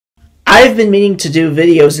I've been meaning to do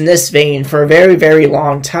videos in this vein for a very, very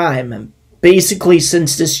long time. Basically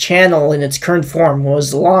since this channel in its current form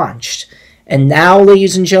was launched. And now,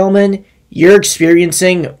 ladies and gentlemen, you're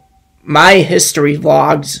experiencing my history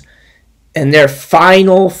vlogs in their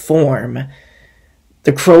final form.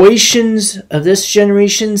 The Croatians of this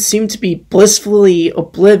generation seem to be blissfully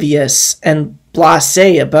oblivious and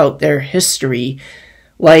blasé about their history.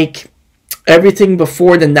 Like, everything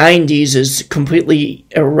before the 90s is completely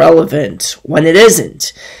irrelevant, when it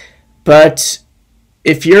isn't. But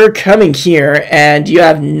if you're coming here and you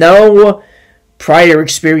have no prior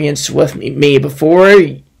experience with me before,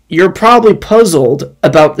 you're probably puzzled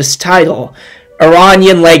about this title,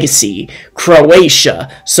 Iranian Legacy,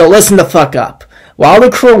 Croatia. So listen the fuck up. While the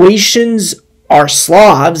Croatians are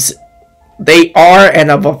Slavs, they are and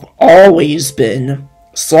have always been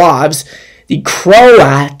Slavs. The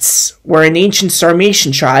Croats were an ancient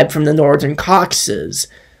Sarmatian tribe from the northern Caucasus.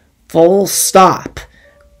 Full stop.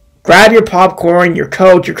 Grab your popcorn, your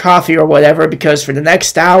Coke, your coffee, or whatever, because for the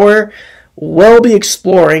next hour, we'll be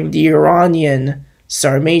exploring the Iranian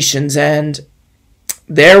Sarmatians and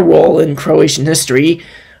their role in Croatian history.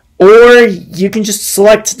 Or you can just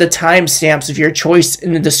select the timestamps of your choice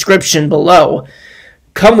in the description below.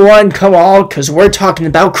 Come one, come all, because we're talking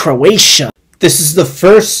about Croatia. This is the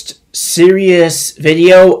first serious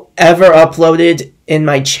video ever uploaded in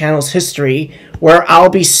my channel's history where I'll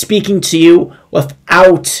be speaking to you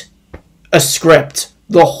without a script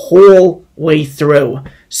the whole way through.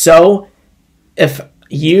 So, if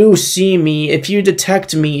you see me, if you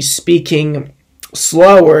detect me speaking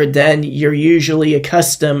slower than you're usually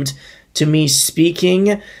accustomed to me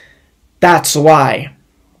speaking, that's why.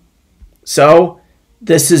 So,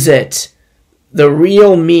 this is it. The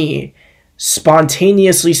real me,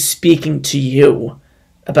 spontaneously speaking to you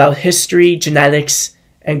about history, genetics,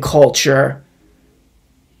 and culture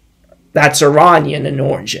that's Iranian in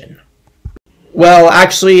origin. Well,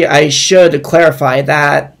 actually, I should clarify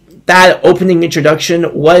that that opening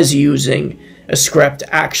introduction was using a script,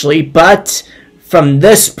 actually, but from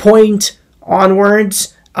this point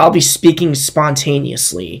onwards, I'll be speaking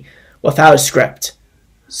spontaneously, without a script.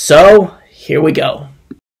 So, here we go.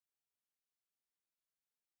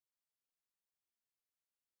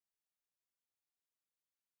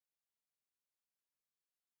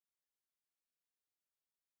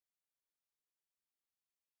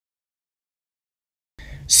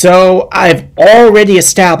 So, I've already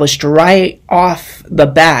established right off the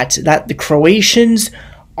bat that the Croatians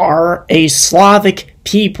are a Slavic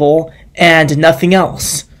people and nothing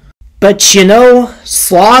else. But you know,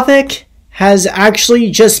 Slavic has actually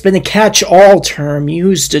just been a catch-all term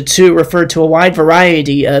used to refer to a wide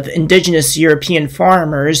variety of indigenous European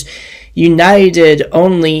farmers united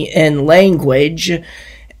only in language,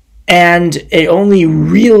 and it only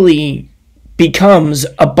really becomes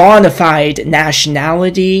a bona fide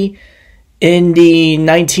nationality in the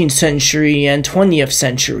 19th century and 20th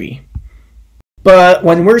century. But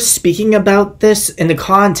when we're speaking about this in the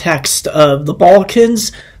context of the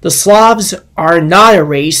Balkans, the Slavs are not a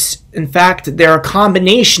race. In fact, they're a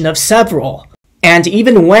combination of several. And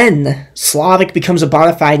even when Slavic becomes a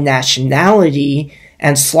bona fide nationality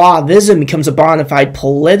and Slavism becomes a bona fide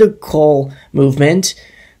political movement,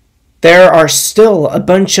 there are still a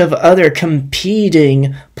bunch of other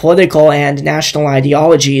competing political and national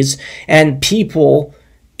ideologies and people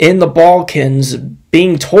in the Balkans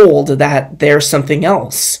being told that they're something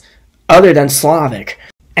else other than Slavic.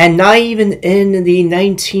 And not even in the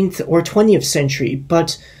 19th or 20th century,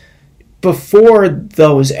 but before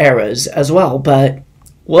those eras as well. But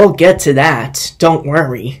we'll get to that, don't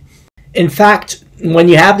worry. In fact, when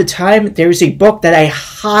you have the time, there's a book that I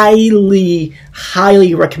highly,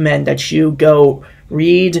 highly recommend that you go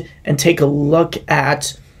read and take a look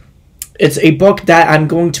at. It's a book that I'm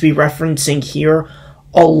going to be referencing here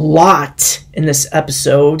a lot in this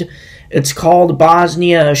episode. It's called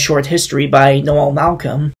Bosnia: A Short History by Noel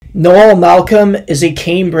Malcolm. Noel Malcolm is a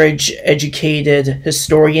Cambridge-educated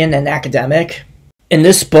historian and academic. In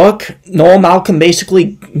this book, Noel Malcolm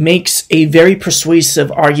basically makes a very persuasive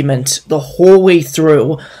argument the whole way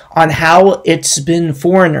through on how it's been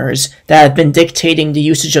foreigners that have been dictating the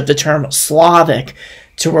usage of the term Slavic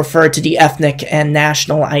to refer to the ethnic and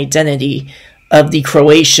national identity of the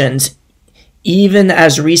Croatians, even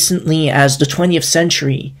as recently as the 20th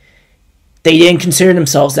century. They didn't consider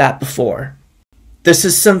themselves that before. This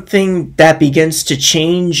is something that begins to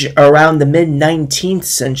change around the mid-19th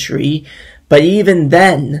century, but even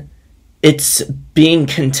then, it's being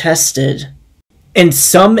contested. In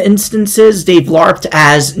some instances, they've LARPed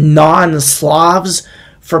as non-Slavs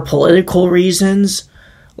for political reasons,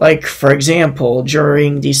 like, for example,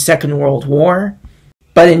 during the Second World War.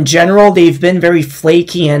 But in general, they've been very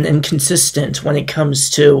flaky and inconsistent when it comes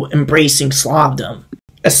to embracing Slavdom,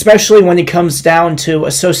 especially when it comes down to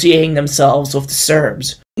associating themselves with the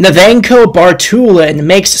Serbs. Nevenko Bartulin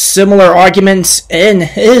makes similar arguments in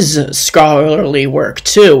his scholarly work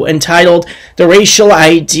too, entitled The Racial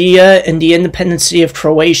Idea and the Independency of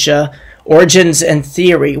Croatia, Origins and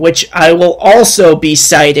Theory, which I will also be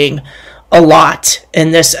citing a lot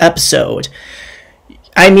in this episode.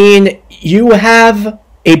 I mean, you have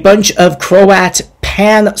a bunch of Croat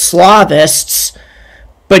pan-Slavists,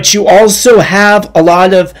 but you also have a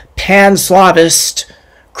lot of pan-Slavist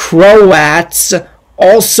Croats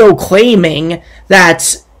also claiming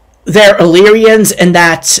that they're Illyrians and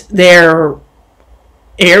that they're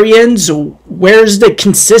Aryans. Where's the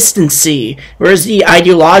consistency? Where's the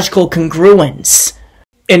ideological congruence?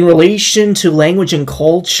 In relation to language and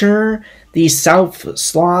culture, the South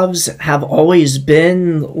Slavs have always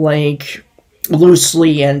been, like,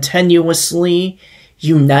 loosely and tenuously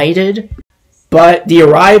united. But the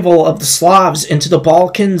arrival of the Slavs into the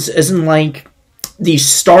Balkans isn't, like, the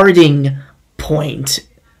starting point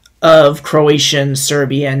of Croatian,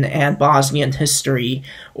 Serbian, and Bosnian history,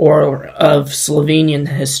 or of Slovenian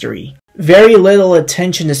history. Very little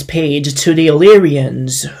attention is paid to the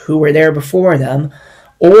Illyrians, who were there before them,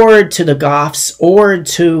 or to the Goths, or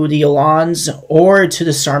to the Alans, or to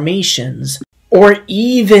the Sarmatians, or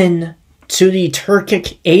even to the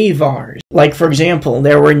Turkic Avars. Like, for example,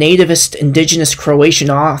 there were nativist indigenous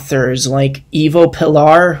Croatian authors like Ivo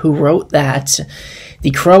Pilar who wrote that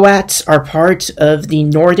the Croats are part of the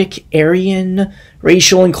Nordic Aryan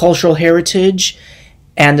racial and cultural heritage,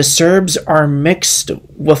 and the Serbs are mixed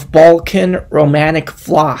with Balkan Romanic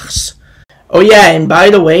Vlachs. Oh yeah, and by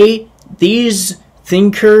the way, these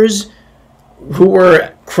thinkers who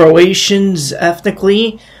were Croatians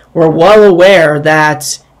ethnically were well aware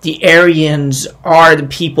that the Aryans are the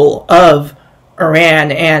people of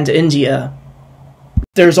Iran and India.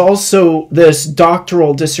 There's also this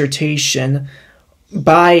doctoral dissertation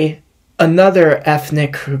by another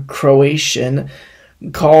ethnic Croatian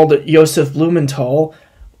called Josef Blumenthal,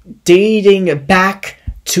 dating back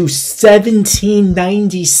to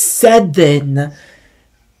 1797.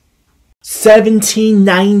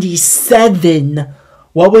 1797!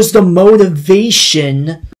 What was the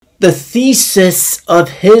motivation? The thesis of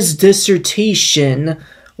his dissertation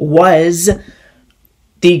was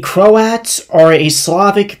the Croats are a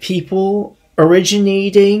Slavic people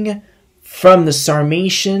originating from the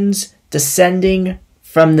Sarmatians, descending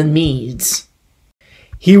from the Medes.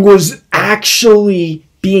 He was actually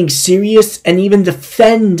being serious and even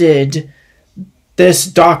defended this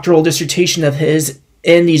doctoral dissertation of his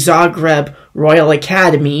in the Zagreb Royal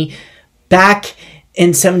Academy back in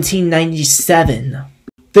 1797.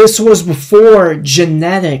 This was before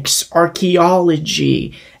genetics,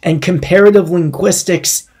 archaeology, and comparative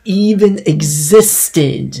linguistics even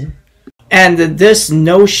existed. And this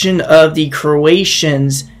notion of the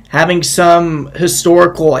Croatians having some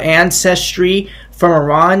historical ancestry from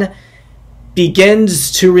Iran begins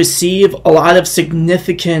to receive a lot of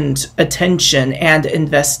significant attention and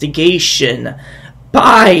investigation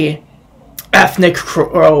by ethnically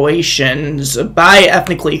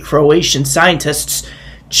Croatian scientists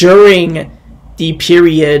during the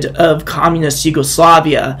period of communist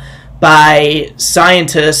Yugoslavia, by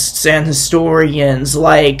scientists and historians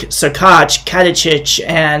like Sakac, Kadicic,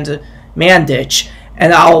 and Mandic,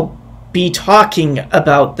 and I'll be talking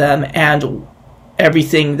about them and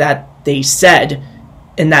everything that they said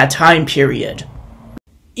in that time period.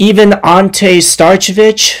 Even Ante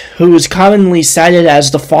Starčević, who is commonly cited as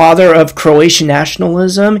the father of Croatian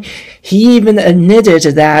nationalism, he even admitted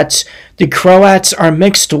that the Croats are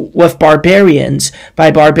mixed with barbarians.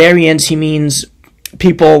 By barbarians, he means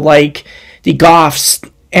people like the Goths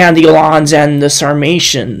and the Alans and the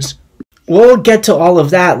Sarmatians. We'll get to all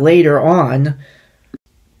of that later on.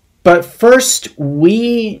 But first,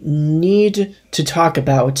 we need to talk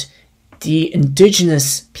about the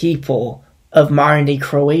indigenous people of modern-day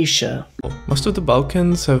Croatia. Most of the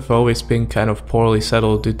Balkans have always been kind of poorly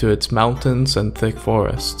settled due to its mountains and thick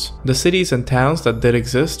forests. The cities and towns that did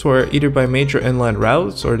exist were either by major inland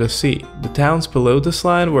routes or the sea. The towns below this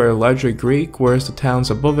line were largely Greek, whereas the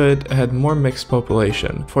towns above it had more mixed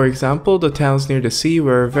population. For example, the towns near the sea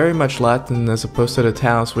were very much Latin as opposed to the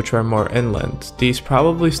towns which were more inland. These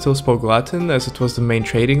probably still spoke Latin as it was the main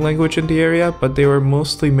trading language in the area, but they were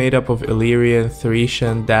mostly made up of Illyrian,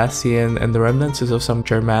 Thracian, Dacian, and the remnants of some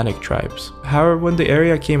Germanic tribes. tribes. However, when the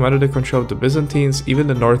area came under the control of the Byzantines, even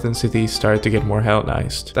the northern cities started to get more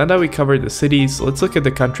Hellenized. Now that we covered the cities, let's look at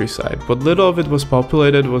the countryside. What little of it was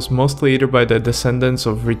populated was mostly either by the descendants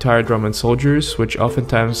of retired Roman soldiers, which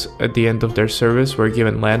oftentimes at the end of their service were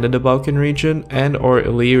given land in the Balkan region, and or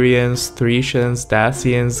Illyrians, Thracians,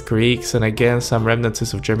 Dacians, Greeks, and again some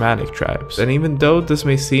remnants of Germanic tribes. And even though this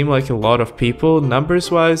may seem like a lot of people,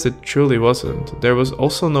 numbers-wise it truly wasn't. There was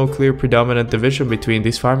also no clear predominant division between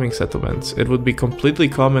these farming settlements. It would be completely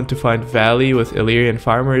common to find valley with Illyrian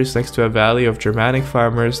farmers next to a valley of Germanic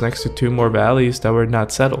farmers next to two more valleys that were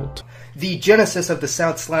not settled. The genesis of the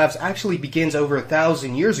South Slavs actually begins over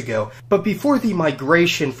 1,000 years ago, but before the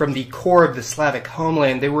migration from the core of the Slavic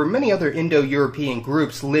homeland, there were many other Indo-European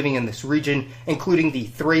groups living in this region, including the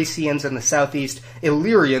Thracians in the southeast,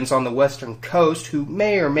 Illyrians on the western coast, who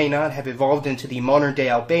may or may not have evolved into the modern-day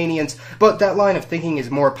Albanians, but that line of thinking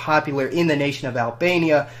is more popular in the nation of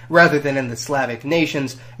Albania rather than in the Slavic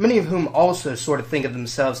nations, many of whom also sort of think of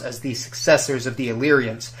themselves as the successors of the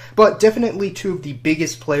Illyrians. But definitely two of the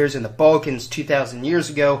biggest players in the Balkans 2,000 years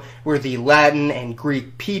ago were the Latin and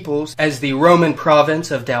Greek peoples, as the Roman province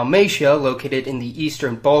of Dalmatia, located in the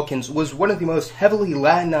eastern Balkans, was one of the most heavily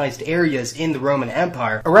Latinized areas in the Roman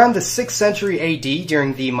Empire. Around the 6th century AD,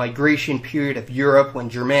 during the migration period of Europe when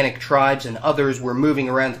Germanic tribes and others were moving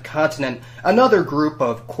around the continent, another group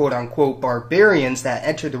of quote-unquote barbarians that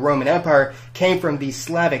entered the Roman Empire came from the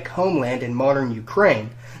Slavic homeland in modern Ukraine.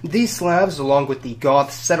 These Slavs, along with the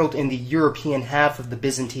Goths, settled in the European half of the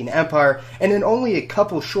Byzantine Empire, and in only a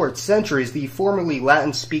couple short centuries, the formerly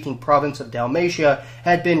Latin-speaking province of Dalmatia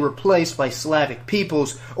had been replaced by Slavic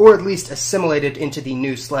peoples, or at least assimilated into the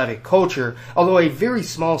new Slavic culture, although a very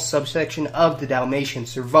small subsection of the Dalmatians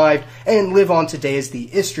survived and live on today as the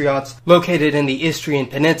Istriots, located in the Istrian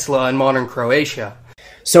Peninsula in modern Croatia.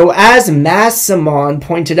 So as Massimon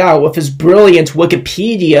pointed out with his brilliant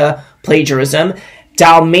Wikipedia plagiarism,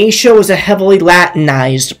 Dalmatia was a heavily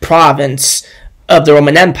Latinized province of the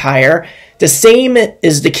Roman Empire. The same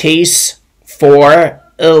is the case for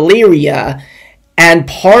Illyria, and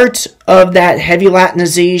part of that heavy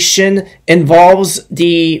Latinization involves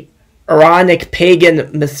the Iranian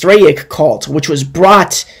pagan Mithraic cult, which was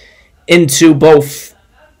brought into both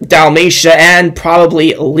Dalmatia and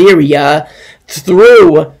probably Illyria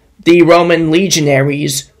through the Roman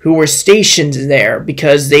legionaries who were stationed there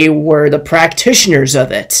because they were the practitioners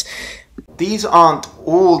of it. These aren't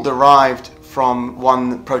all derived from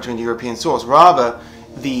one Proto-Indo-European source. Rather,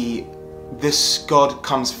 this god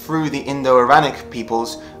comes through the Indo-Iranic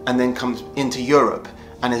peoples and then comes into Europe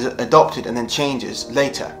and is adopted and then changes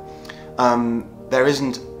later. There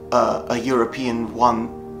isn't a European one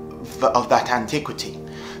of that antiquity.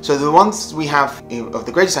 So the ones we have of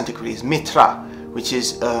the greatest antiquity is Mitra, which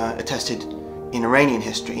is attested in Iranian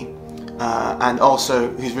history, and also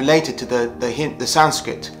who's related to the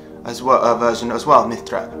Sanskrit as well, version as well,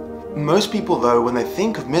 Mithra. Most people, though, when they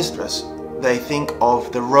think of Mithras, they think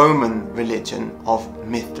of the Roman religion of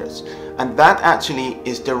Mithras, and that actually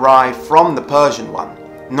is derived from the Persian one,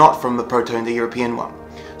 not from the Proto-Indo-European one.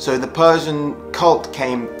 So the Persian cult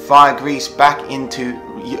came via Greece back into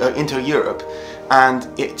Europe, and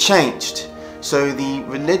it changed. So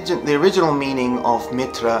the original meaning of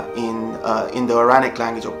Mitra in Indo-Iranic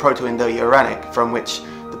language, or Proto-Indo-Iranic, from which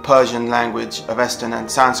the Persian language, Avestan, and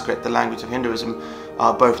Sanskrit, the language of Hinduism,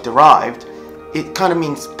 are both derived, it kind of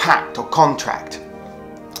means pact or contract.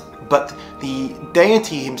 But the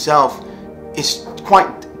deity himself is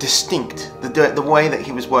quite distinct. The way that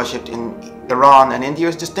he was worshipped in Iran and India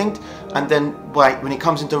is distinct, and then when he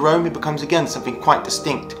comes into Rome, it becomes again something quite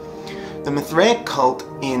distinct. The Mithraic cult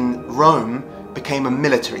in Rome became a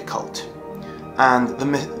military cult, and the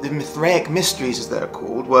Mithraic mysteries, as they're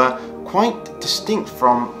called, were quite distinct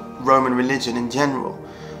from Roman religion in general.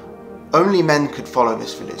 Only men could follow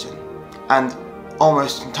this religion, and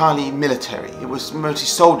almost entirely military. It was mostly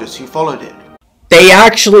soldiers who followed it. They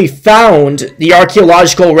actually found the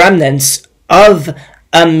archaeological remnants of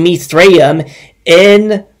a Mithraeum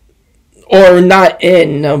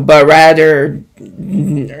but rather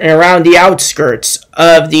around the outskirts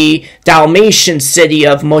of the Dalmatian city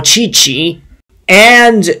of Mochici,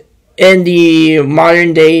 and in the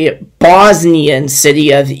modern-day Bosnian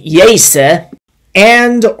city of Jese,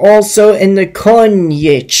 and also in the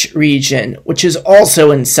Konjic region, which is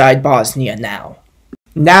also inside Bosnia now.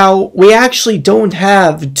 Now, we actually don't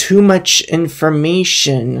have too much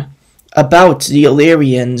information about the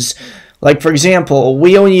Illyrians. Like, for example,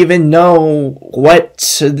 we don't even know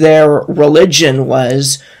what their religion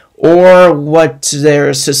was, or what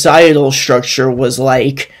their societal structure was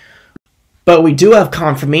like. But we do have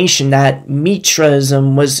confirmation that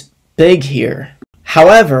Mithraism was big here.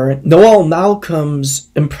 However, Noel Malcolm's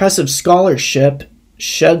impressive scholarship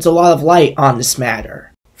sheds a lot of light on this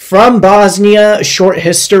matter. From Bosnia, a short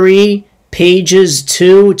history, pages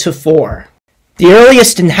 2 to 4. The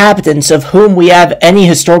earliest inhabitants of whom we have any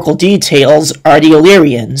historical details are the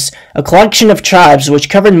Illyrians, a collection of tribes which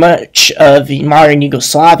covered much of modern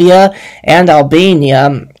Yugoslavia and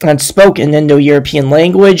Albania and spoke an Indo-European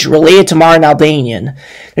language related to modern Albanian.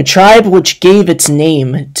 The tribe which gave its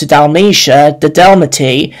name to Dalmatia, the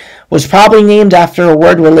Dalmatai, was probably named after a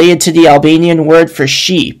word related to the Albanian word for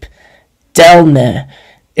sheep, delme.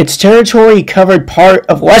 Its territory covered part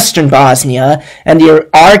of western Bosnia, and the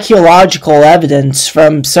archaeological evidence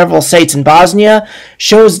from several sites in Bosnia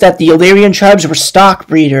shows that the Illyrian tribes were stock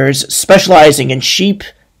breeders specializing in sheep,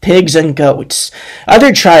 pigs, and goats.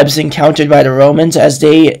 Other tribes encountered by the Romans as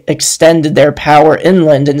they extended their power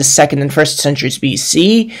inland in the 2nd and 1st centuries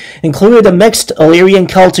BC included a mixed Illyrian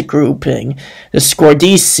Celtic grouping, the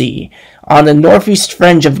Scordisi, on the northeast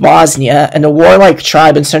fringe of Bosnia, and a warlike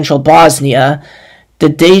tribe in central Bosnia, the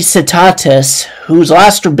Decitatis, whose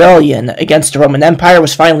last rebellion against the Roman Empire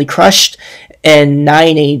was finally crushed in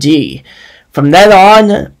 9 AD. From then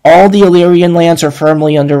on, all the Illyrian lands were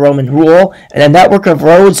firmly under Roman rule, and a network of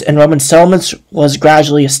roads and Roman settlements was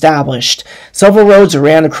gradually established. Several roads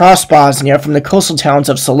ran across Bosnia from the coastal towns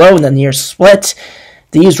of Salona near Split.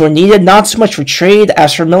 These were needed not so much for trade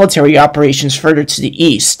as for military operations further to the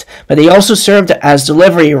east, but they also served as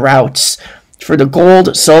delivery routes for the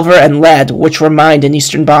gold, silver, and lead which were mined in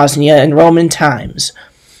eastern Bosnia in Roman times.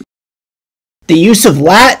 The use of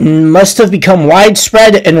Latin must have become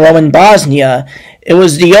widespread in Roman Bosnia. It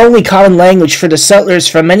was the only common language for the settlers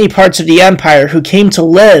from many parts of the empire who came to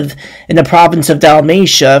live in the province of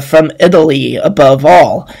Dalmatia from Italy above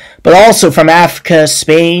all, but also from Africa,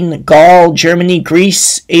 Spain, Gaul, Germany,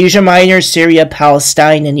 Greece, Asia Minor, Syria,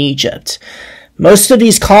 Palestine, and Egypt. Most of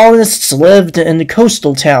these colonists lived in the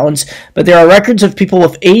coastal towns, but there are records of people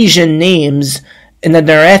with Asian names in the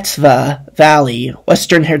Neretva Valley,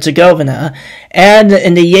 western Herzegovina, and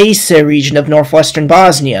in the Jese region of northwestern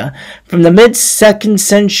Bosnia. From the mid-2nd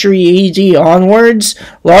century AD onwards,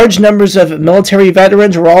 large numbers of military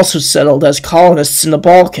veterans were also settled as colonists in the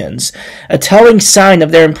Balkans. A telling sign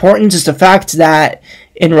of their importance is the fact that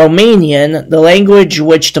in Romanian, the language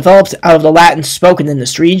which developed out of the Latin spoken in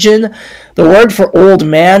this region, the word for old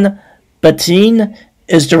man, batin,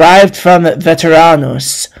 is derived from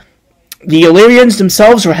veteranus. The Illyrians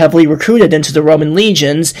themselves were heavily recruited into the Roman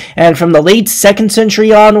legions, and from the late 2nd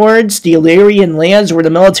century onwards, the Illyrian lands were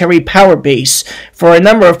the military power base for a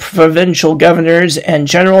number of provincial governors and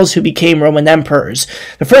generals who became Roman emperors.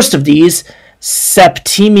 The first of these,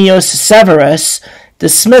 Septimius Severus,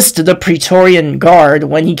 dismissed the Praetorian Guard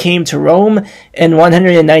when he came to Rome in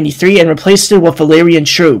 193 and replaced it with Illyrian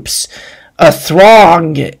troops. A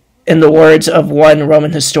throng, in the words of one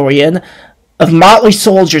Roman historian, of motley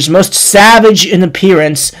soldiers, most savage in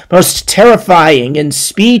appearance, most terrifying in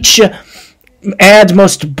speech, and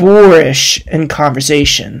most boorish in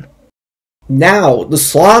conversation. Now, the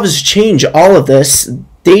Slavs change all of this.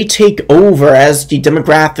 They take over as the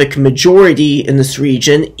demographic majority in this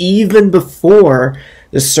region even before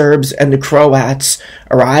the Serbs and the Croats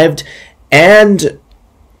arrived, and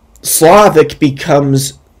Slavic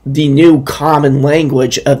becomes the new common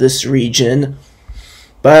language of this region.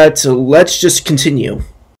 But let's just continue.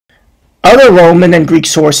 Other Roman and Greek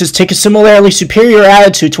sources take a similarly superior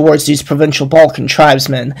attitude towards these provincial Balkan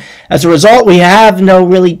tribesmen. As a result, we have no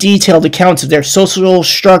really detailed accounts of their social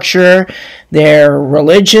structure, their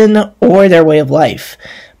religion, or their way of life.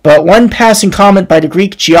 But one passing comment by the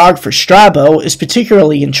Greek geographer Strabo is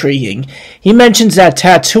particularly intriguing. He mentions that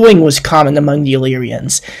tattooing was common among the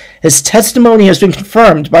Illyrians. His testimony has been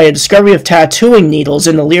confirmed by a discovery of tattooing needles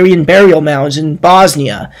in Illyrian burial mounds in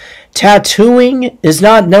Bosnia. Tattooing is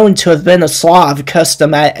not known to have been a Slav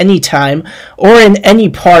custom at any time or in any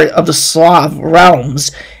part of the Slav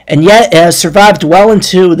realms, and yet it has survived well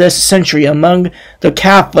into this century among the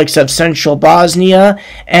Catholics of central Bosnia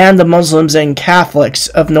and the Muslims and Catholics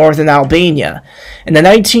of northern Albania. In the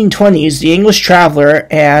 1920s, the English traveler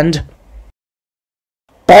and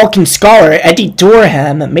Balkan scholar Eddie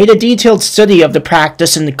Durham made a detailed study of the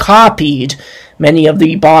practice and copied many of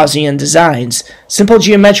the Bosnian designs. Simple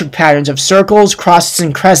geometric patterns of circles, crosses,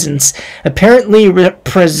 and crescents, apparently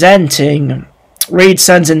representing rayed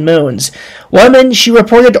suns and moons. Women, she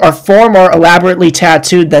reported, are far more elaborately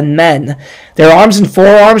tattooed than men. Their arms and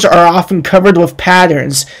forearms are often covered with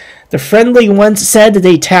patterns. The friendly once said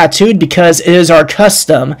they tattooed because it is our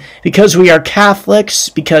custom, because we are Catholics,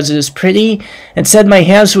 because it is pretty, and said my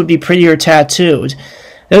hands would be prettier tattooed.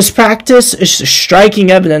 This practice is striking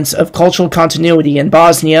evidence of cultural continuity in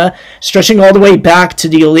Bosnia, stretching all the way back to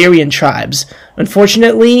the Illyrian tribes.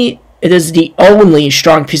 Unfortunately, it is the only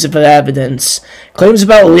strong piece of evidence. Claims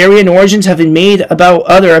about Illyrian origins have been made about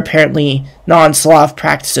other apparently non-Slav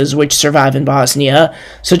practices which survive in Bosnia,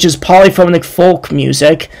 such as polyphonic folk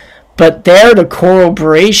music, but there the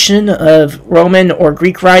corroboration of Roman or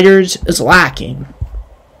Greek writers is lacking.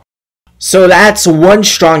 So that's one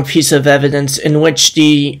strong piece of evidence in which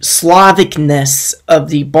the Slavicness of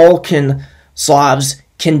the Balkan Slavs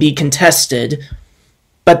can be contested,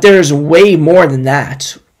 but there's way more than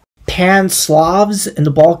that. Pan-Slavs in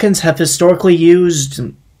the Balkans have historically used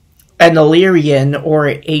an Illyrian or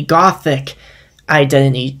a Gothic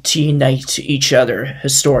identity to unite each other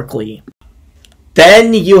historically.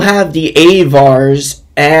 Then you have the Avars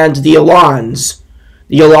and the Alans.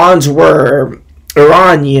 The Alans were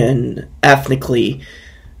Iranian ethnically,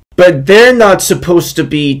 but they're not supposed to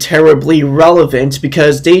be terribly relevant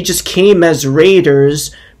because they just came as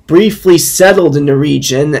raiders, briefly settled in the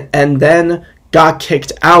region, and then got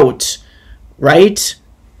kicked out, right?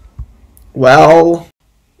 Well,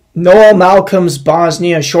 Noel Malcolm's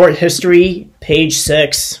Bosnia Short History, page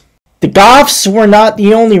 6. The Goths were not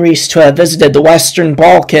the only race to have visited the Western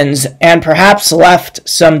Balkans and perhaps left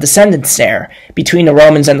some descendants there between the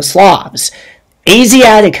Romans and the Slavs.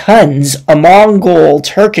 Asiatic Huns, a Mongol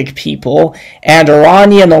Turkic people, and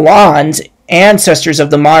Iranian Alans, ancestors of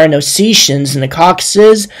the modern Ossetians in the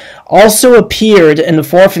Caucasus, also appeared in the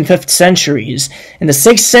 4th and 5th centuries. In the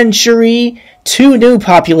 6th century, two new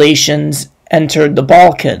populations entered the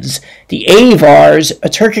Balkans. The Avars, a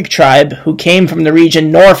Turkic tribe who came from the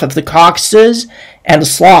region north of the Caucasus, and the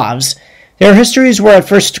Slavs. Their histories were at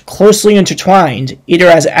first closely intertwined, either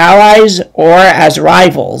as allies or as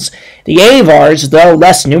rivals. The Avars, though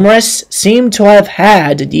less numerous, seem to have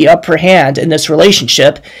had the upper hand in this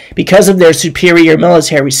relationship because of their superior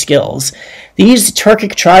military skills. These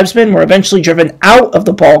Turkic tribesmen were eventually driven out of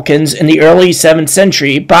the Balkans in the early 7th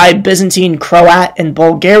century by Byzantine, Croat, and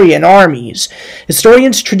Bulgarian armies.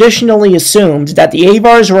 Historians traditionally assumed that the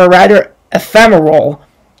Avars were a rather ephemeral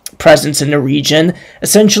presence in the region,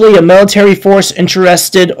 essentially a military force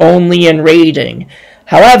interested only in raiding.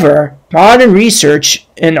 However, modern research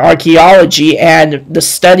in archaeology and the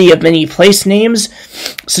study of many place names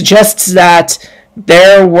suggests that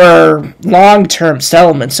there were long-term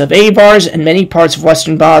settlements of Avars in many parts of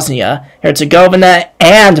western Bosnia, Herzegovina,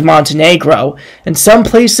 and Montenegro, in some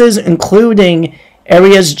places including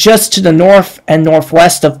areas just to the north and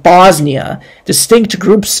northwest of Bosnia. Distinct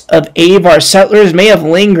groups of Avar settlers may have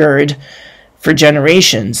lingered for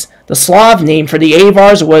generations. The Slav name for the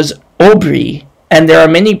Avars was Obri, and there are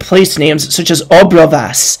many place names such as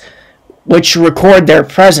Obrovas, which record their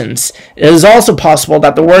presence. It is also possible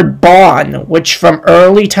that the word Bon, which from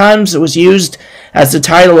early times was used as the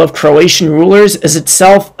title of Croatian rulers, is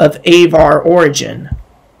itself of Avar origin.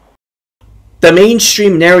 The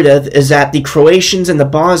mainstream narrative is that the Croatians and the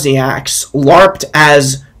Bosniaks LARPed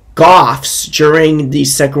as Goths during the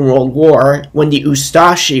Second World War when the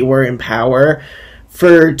Ustashi were in power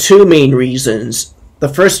for two main reasons. The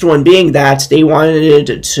first one being that they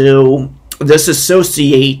wanted to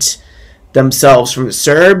disassociate themselves from the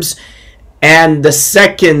Serbs, and the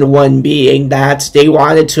second one being that they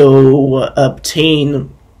wanted to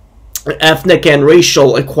obtain ethnic and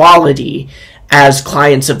racial equality as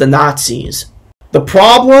clients of the Nazis. The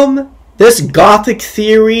problem? This Gothic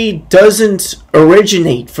theory doesn't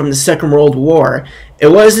originate from the Second World War. It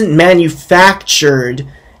wasn't manufactured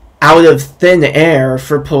out of thin air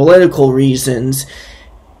for political reasons.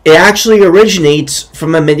 It actually originates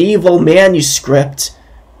from a medieval manuscript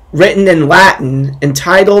written in Latin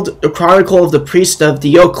entitled The Chronicle of the Priest of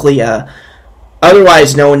Dioclea,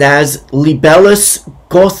 otherwise known as Libellus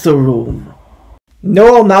Gothorum.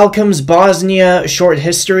 Noel Malcolm's Bosnia Short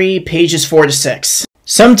History, pages 4 to 6.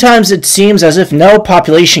 Sometimes it seems as if no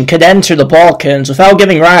population could enter the Balkans without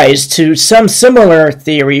giving rise to some similar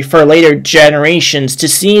theory for later generations to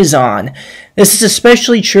seize on. This is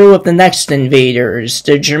especially true of the next invaders,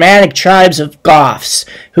 the Germanic tribes of Goths,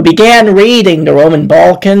 who began raiding the Roman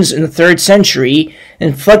Balkans in the 3rd century,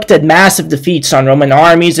 inflicted massive defeats on Roman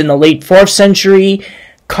armies in the late 4th century,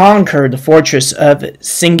 conquered the fortress of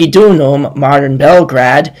Singidunum, modern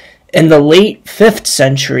Belgrade, in the late 5th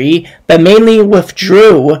century, but mainly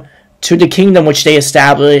withdrew to the kingdom which they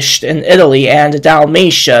established in Italy and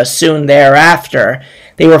Dalmatia soon thereafter.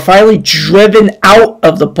 They were finally driven out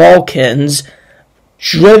of the Balkans,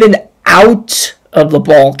 driven out of the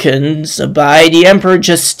Balkans by the Emperor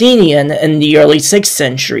Justinian in the early 6th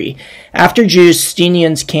century. After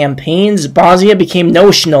Justinian's campaigns, Bosnia became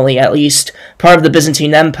notionally, at least, part of the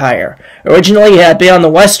Byzantine Empire. Originally, it had been on the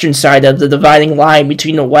western side of the dividing line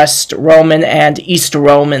between the West Roman and East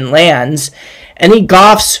Roman lands. Any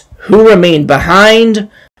Goths who remained behind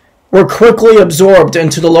were quickly absorbed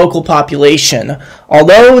into the local population.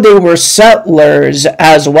 Although they were settlers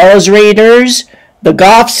as well as raiders, the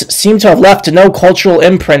Goths seem to have left no cultural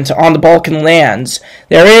imprint on the Balkan lands.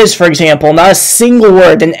 There is, for example, not a single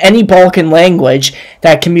word in any Balkan language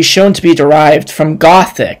that can be shown to be derived from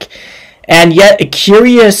Gothic. And yet a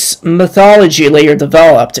curious mythology later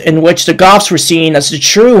developed, in which the Goths were seen as the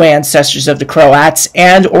true ancestors of the Croats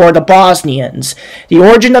and or the Bosnians. The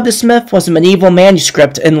origin of this myth was a medieval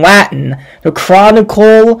manuscript in Latin, the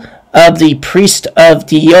Chronicle of the Priest of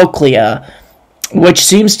Dioclea, which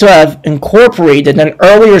seems to have incorporated an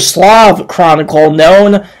earlier Slav chronicle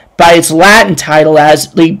known by its Latin title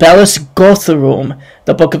as Libellus Gothorum,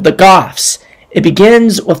 the Book of the Goths. It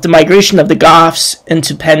begins with the migration of the Goths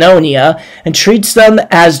into Pannonia and treats them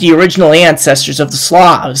as the original ancestors of the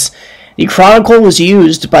Slavs. The chronicle was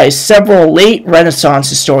used by several late Renaissance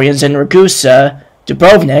historians in Ragusa,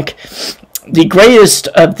 Dubrovnik. The greatest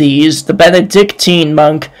of these, the Benedictine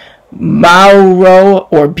monk Mauro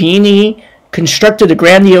Orbini, constructed a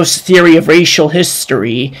grandiose theory of racial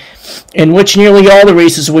history, in which nearly all the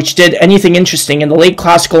races which did anything interesting in the late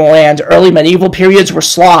classical and early medieval periods were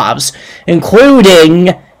Slavs, including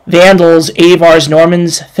Vandals, Avars,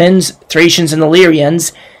 Normans, Finns, Thracians, and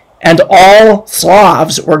Illyrians, and all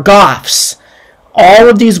Slavs were Goths. All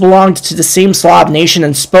of these belonged to the same Slav nation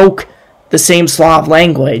and spoke the same Slav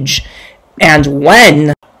language, and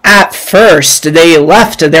when at first they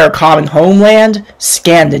left their common homeland,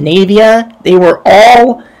 Scandinavia, they were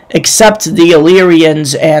all, except the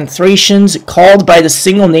Illyrians and Thracians, called by the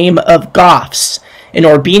single name of Goths. In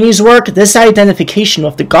Orbini's work, this identification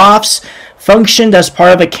with the Goths functioned as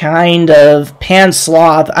part of a kind of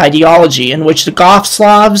pan-Slav ideology, in which the Goth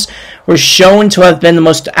Slavs were shown to have been the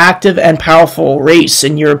most active and powerful race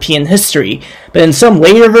in European history. But in some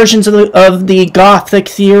later versions of the Gothic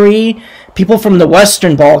theory, people from the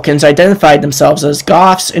Western Balkans identified themselves as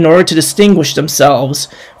Goths in order to distinguish themselves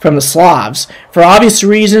from the Slavs. For obvious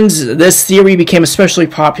reasons, this theory became especially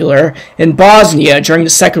popular in Bosnia during the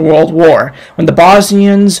Second World War, when the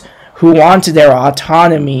Bosnians who wanted their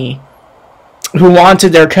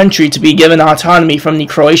country to be given autonomy from the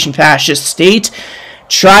Croatian fascist state,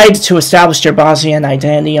 tried to establish their Bosnian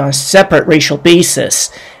identity on a separate racial basis.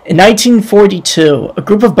 In 1942, a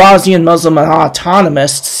group of Bosnian Muslim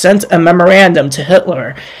autonomists sent a memorandum to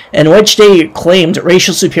Hitler in which they claimed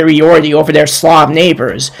racial superiority over their Slav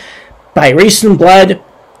neighbors. By race and blood,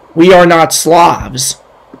 we are not Slavs.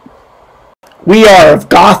 We are of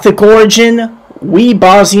Gothic origin. We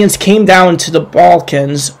Bosnians came down to the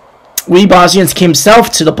Balkans. We Bosnians came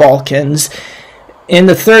south to the Balkans in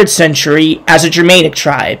the 3rd century as a Germanic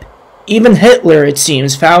tribe. Even Hitler, it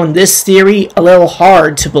seems, found this theory a little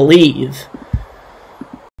hard to believe.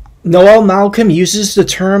 Noel Malcolm uses the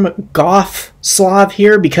term Goth Slav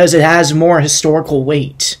here because it has more historical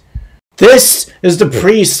weight. This is the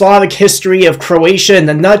pre-Slavic history of Croatia in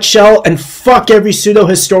a nutshell, and fuck every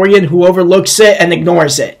pseudo-historian who overlooks it and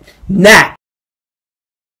ignores it. Nah.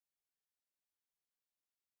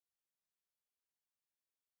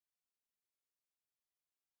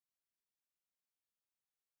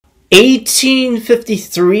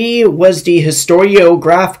 1853 was the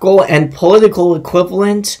historiographical and political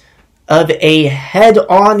equivalent of a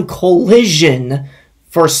head-on collision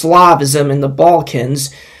for Slavism in the Balkans.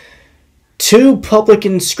 2 public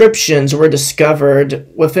inscriptions were discovered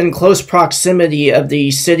within close proximity of the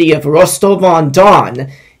city of Rostov-on-Don,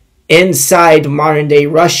 inside modern-day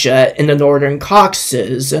Russia in the northern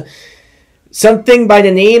Caucasus. Something by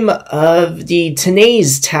the name of the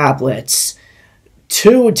Tanais tablets.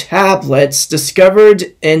 2 tablets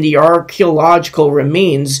discovered in the archaeological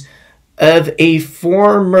remains of a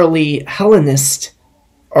formerly Hellenistic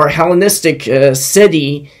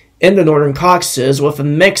city in the northern Caucasus with a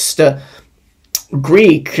mixed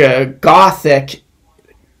Greek, Gothic,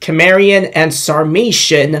 Cimmerian, and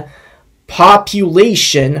Sarmatian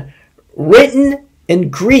population written in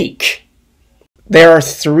Greek. There are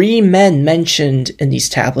 3 men mentioned in these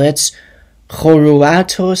tablets: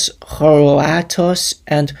 Choroatos,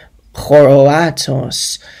 and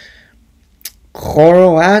Choroatos.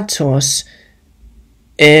 Choroatos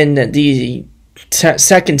in the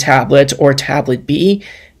second tablet, or tablet B,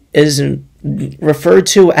 is referred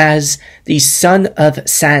to as the son of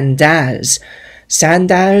Sandaz.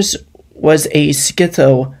 Sandaz was a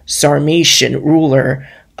Scytho-Sarmatian ruler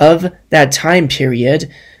of that time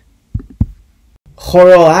period.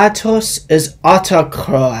 Horoatos is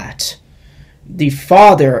Autocroat, the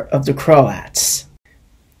father of the Croats.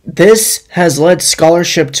 This has led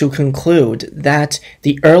scholarship to conclude that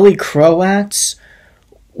the early Croats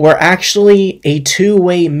were actually a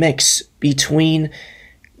two-way mix between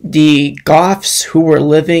the Goths who were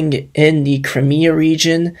living in the Crimea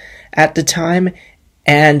region at the time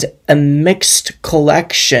and a mixed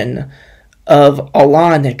collection of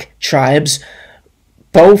Alanic tribes.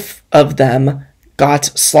 Both of them got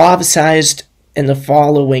Slavicized in the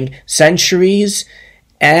following centuries,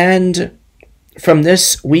 and from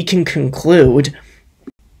this we can conclude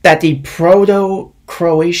that the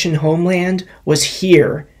Proto-Croatian homeland was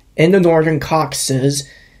here in the northern Caucasus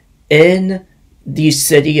in the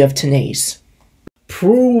city of Tanais,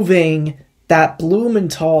 proving that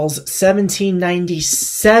Blumenthal's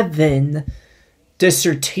 1797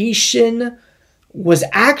 dissertation was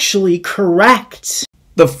actually correct.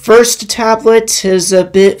 The first tablet is a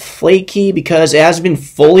bit flaky because it hasn't been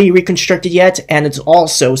fully reconstructed yet, and it's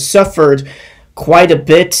also suffered quite a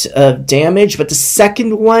bit of damage, but the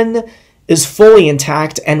second one is fully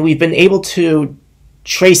intact, and we've been able to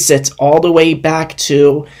trace it all the way back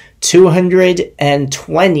to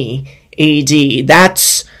 220 AD.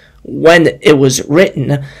 That's when it was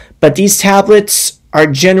written, but these tablets are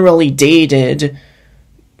generally dated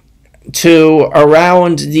to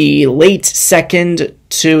around the late 2nd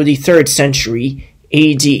to the 3rd century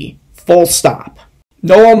AD. Full stop.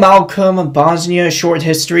 Noel Malcolm, Bosnia Short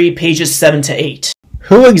History, pages 7 to 8.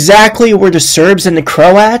 Who exactly were the Serbs and the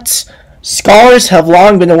Croats? Scholars have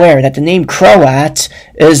long been aware that the name Croat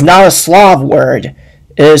is not a Slav word.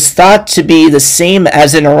 It is thought to be the same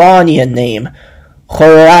as an Iranian name,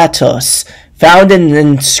 Horatos, found in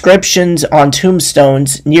inscriptions on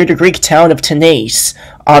tombstones near the Greek town of Tanais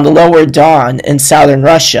on the lower Don in southern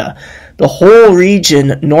Russia. The whole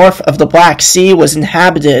region north of the Black Sea was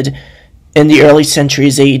inhabited in the early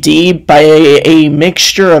centuries AD by a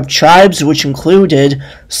mixture of tribes which included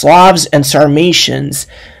Slavs and Sarmatians.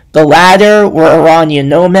 The latter were Iranian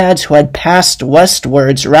nomads who had passed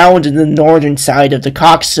westwards round the northern side of the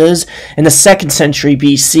Caucasus in the 2nd century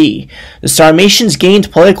BC. The Sarmatians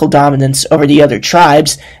gained political dominance over the other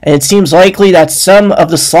tribes, and it seems likely that some of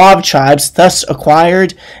the Slav tribes thus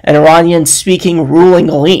acquired an Iranian-speaking ruling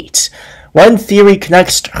elite. One theory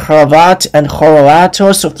connects Hravat and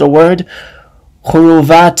Horoatos with the word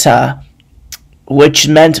Huruvata, which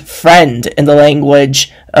meant friend in the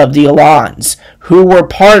language of the Alans, who were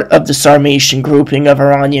part of the Sarmatian grouping of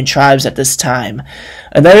Iranian tribes at this time.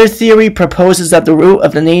 Another theory proposes that the root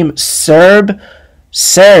of the name Serb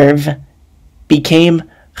became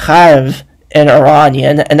Kharv in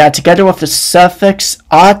Iranian, and that together with the suffix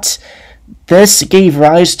at, this gave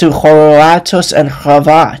rise to Horoatos and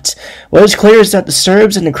Hravat. What is clear is that the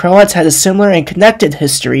Serbs and the Croats had a similar and connected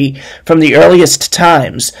history from the earliest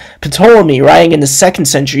times. Ptolemy, writing in the 2nd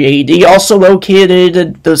century AD, also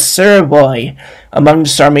located the Serboi among the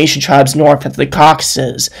Sarmatian tribes north of the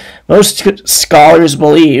Caucasus. Most scholars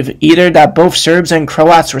believe either that both Serbs and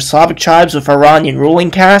Croats were Slavic tribes with Iranian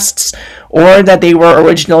ruling castes, or that they were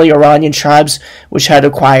originally Iranian tribes which had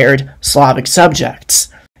acquired Slavic subjects.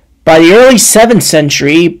 By the early 7th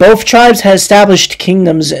century, both tribes had established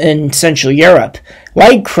kingdoms in Central Europe,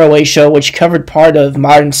 White Croatia, which covered part of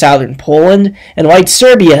modern southern Poland, and White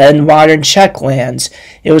Serbia in modern Czech lands.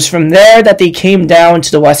 It was from there that they came down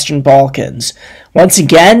to the Western Balkans. Once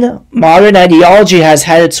again, modern ideology has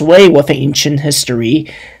had its way with ancient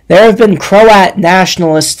history. There have been Croat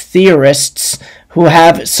nationalist theorists who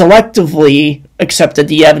have selectively accepted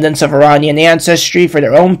the evidence of Iranian ancestry for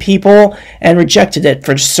their own people and rejected it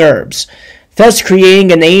for Serbs, thus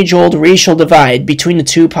creating an age-old racial divide between the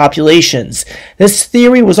two populations. This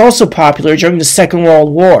theory was also popular during the Second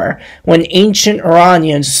World War, when ancient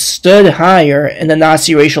Iranians stood higher in the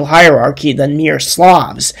Nazi racial hierarchy than mere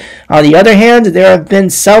Slavs. On the other hand, there have been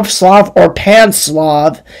South-Slav or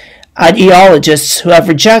Pan-Slav ideologists who have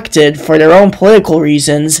rejected, for their own political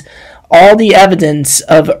reasons, all the evidence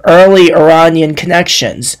of early Iranian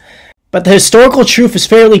connections. But the historical truth is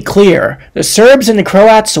fairly clear. The Serbs and the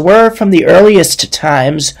Croats were, from the earliest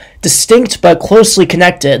times, distinct but closely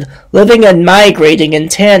connected, living and migrating in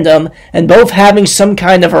tandem, and both having some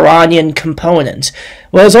kind of Iranian component.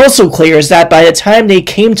 What is also clear is that by the time they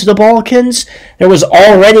came to the Balkans, there was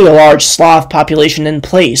already a large Slav population in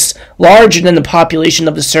place, larger than the population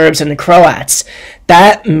of the Serbs and the Croats.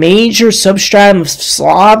 That major substratum of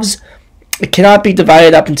Slavs cannot be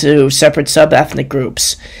divided up into separate sub-ethnic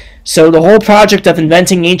groups. So the whole project of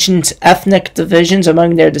inventing ancient ethnic divisions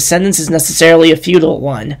among their descendants is necessarily a futile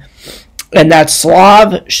one. And that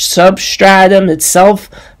Slav substratum itself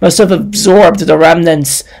must have absorbed the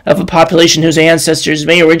remnants of a population whose ancestors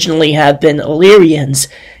may originally have been Illyrians,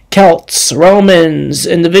 Celts, Romans,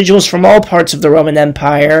 individuals from all parts of the Roman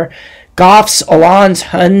Empire, Goths, Alans,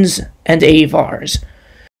 Huns, and Avars.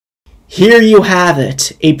 Here you have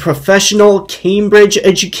it, a professional,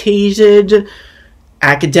 Cambridge-educated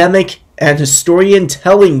academic and historian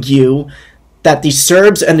telling you that the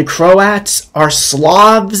Serbs and the Croats are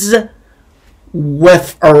Slavs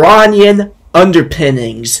with Iranian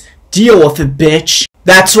underpinnings. Deal with it, bitch.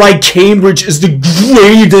 That's why Cambridge is the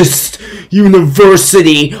greatest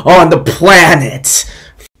university on the planet.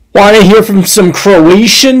 Want to hear from some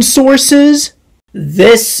Croatian sources?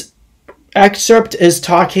 This excerpt is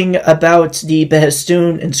talking about the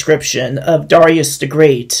Behistun inscription of Darius the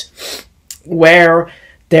Great, where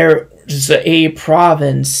there's a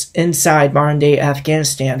province inside modern-day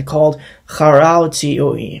Afghanistan called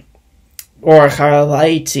Kharalti, or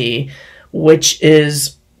Kharalaiti, which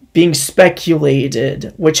is being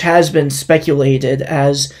speculated, which has been speculated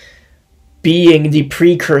as being the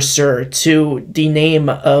precursor to the name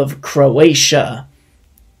of Croatia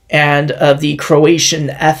and of the Croatian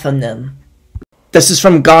ethnonym. This is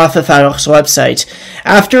from Gotha Farukh's website.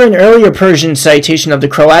 After an earlier Persian citation of the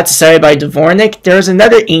Croats cited by Dvornik, there is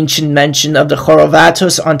another ancient mention of the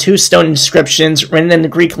Chorovatos on two stone inscriptions written in the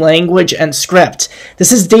Greek language and script.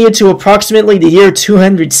 This is dated to approximately the year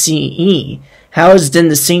 200 CE, housed in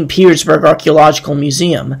the St. Petersburg Archaeological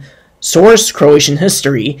Museum. Source: Croatian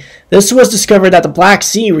history. This was discovered at the Black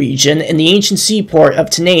Sea region in the ancient seaport of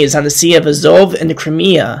Tanais on the Sea of Azov in the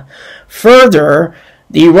Crimea. Further,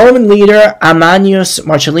 the Roman leader Amanius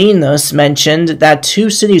Marcellinus mentioned that two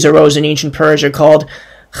cities arose in ancient Persia called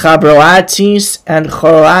Chabroatis and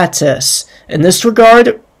Choroatis. In this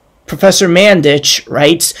regard, Professor Mandic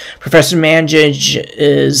writes, Professor Mandic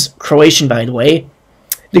is Croatian, by the way,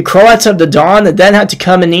 the Croats of the Don then had to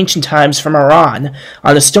come in ancient times from Iran.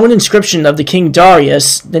 On the stone inscription of the king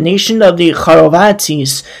Darius, the nation of the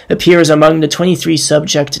Chorovatis appears among the 23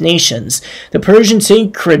 subject nations. The Persian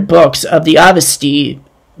sacred books of the Avesti,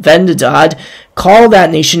 Vendidad, call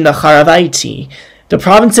that nation the Kharavaiti. The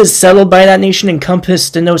provinces settled by that nation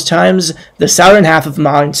encompassed in those times the southern half of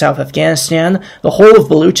modern South Afghanistan, the whole of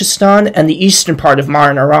Baluchistan, and the eastern part of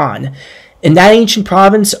modern Iran. In that ancient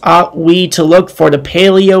province ought we to look for the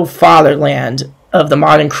paleo-fatherland of the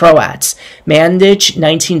modern Croats. Mandic,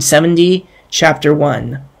 1970, Chapter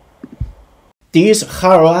 1. These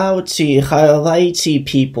Kharalaiti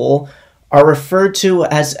people are referred to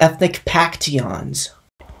as ethnic Paktians.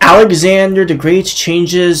 Alexander the Great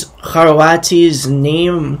changes Kharalati's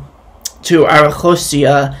name to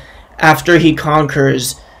Arachosia after he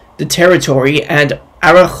conquers the territory, and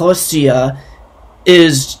Arachosia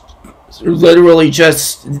is literally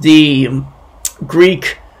just the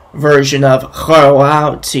Greek version of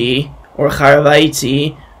Kharalati or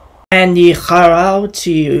Kharavaiti, and the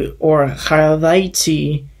Kharalti or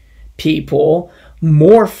Kharavaiti people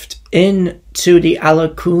morphed into the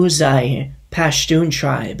Alakuzai Pashtun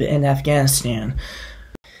tribe in Afghanistan.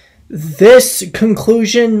 This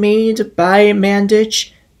conclusion made by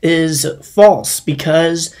Mandic is false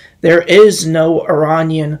because there is no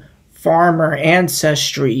Iranian farmer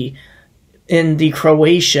ancestry in the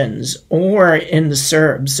Croatians or in the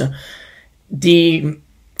Serbs. The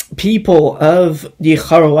people of the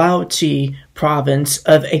Kharalati province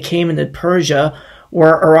of Achaemenid Persia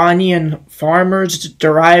were Iranian farmers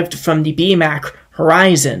derived from the Bimak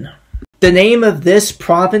horizon. The name of this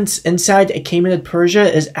province inside Achaemenid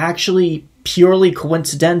Persia is actually purely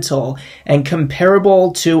coincidental and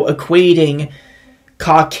comparable to equating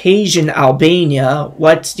Caucasian Albania,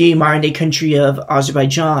 what the modern-day country of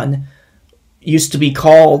Azerbaijan used to be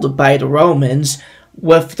called by the Romans,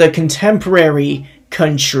 with the contemporary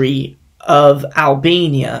country of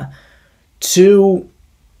Albania. Two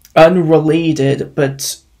unrelated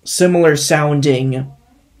but similar sounding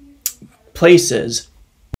places.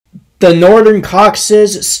 The northern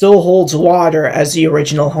Caucasus still holds water as the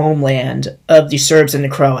original homeland of the Serbs and the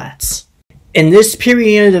Croats. In this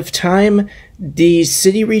period of time, the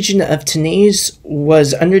city region of Tanais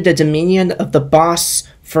was under the dominion of the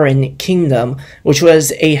Bosphorian Kingdom, which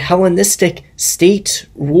was a Hellenistic state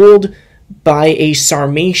ruled by a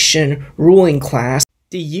Sarmatian ruling class.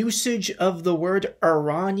 The usage of the word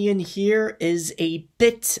Iranian here is a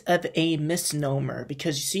bit of a misnomer,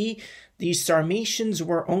 because you see, the Sarmatians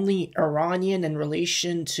were only Iranian in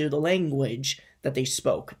relation to the language that they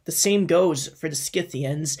spoke. The same goes for the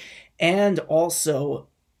Scythians and also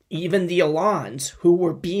even the Alans, who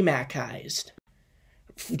were Bemakized.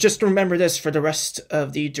 Just remember this for the rest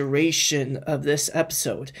of the duration of this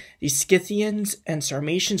episode. The Scythians and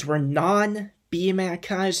Sarmatians were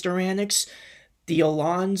non-Bemakized Iranics. The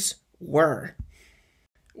Alans were.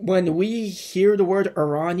 When we hear the word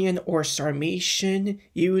Iranian or Sarmatian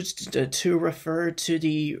used to refer to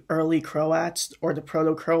the early Croats or the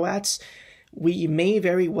Proto-Croats, we may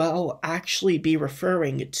very well actually be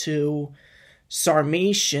referring to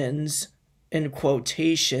Sarmatians, in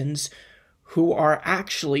quotations, who are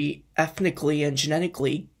actually ethnically and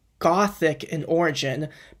genetically Gothic in origin,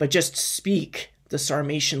 but just speak the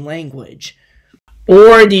Sarmatian language.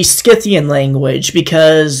 Or the Scythian language,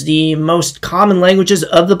 because the most common languages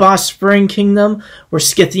of the Bosporan Kingdom were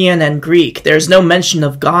Scythian and Greek. There's no mention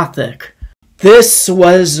of Gothic. This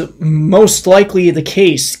was most likely the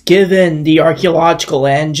case given the archaeological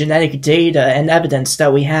and genetic data and evidence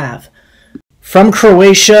that we have. From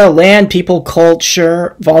Croatia, Land, People,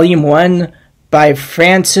 Culture, Volume 1, by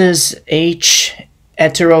Francis H.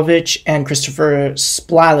 Eterovich and Christopher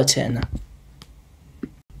Splalitin.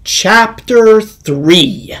 Chapter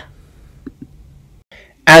 3.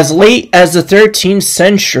 As late as the 13th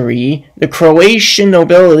century, the Croatian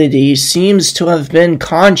nobility seems to have been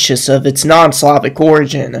conscious of its non-Slavic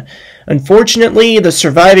origin. Unfortunately, the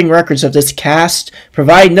surviving records of this caste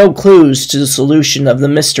provide no clues to the solution of the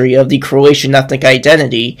mystery of the Croatian ethnic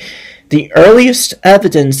identity. The earliest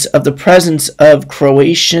evidence of the presence of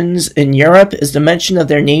Croatians in Europe is the mention of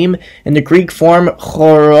their name in the Greek form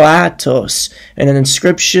Choroatos and in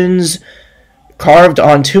inscriptions carved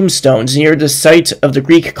on tombstones near the site of the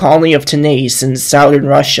Greek colony of Tanais in southern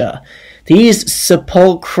Russia. These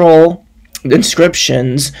sepulchral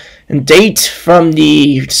inscriptions date from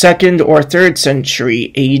the 2nd or 3rd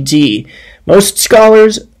century AD. Most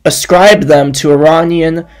scholars ascribe them to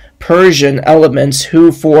Iranian Persian elements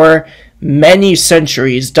who for many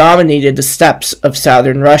centuries dominated the steppes of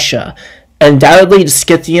southern Russia. Undoubtedly the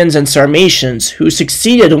Scythians and Sarmatians, who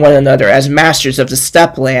succeeded one another as masters of the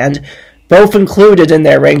steppe land, both included in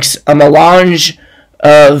their ranks a melange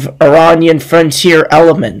of Iranian frontier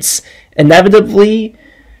elements. Inevitably,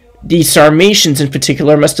 the Sarmatians in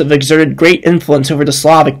particular must have exerted great influence over the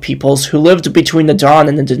Slavic peoples who lived between the Don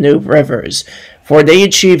and the Danube rivers, for they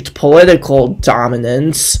achieved political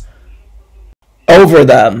dominance over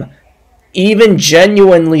them. Even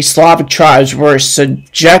genuinely Slavic tribes were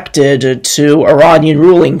subjected to Iranian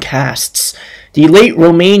ruling castes. The late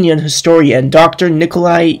Romanian historian Dr.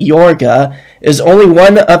 Nicolae Iorga is only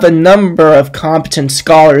one of a number of competent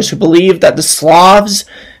scholars who believe that the Slavs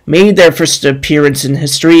made their first appearance in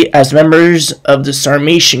history as members of the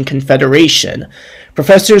Sarmatian Confederation.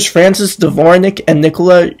 Professors Francis Dvornik and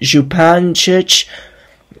Nikola Zupancic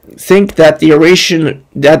think that the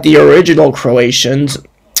original Croatians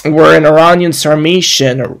were an Iranian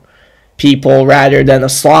Sarmatian people rather than a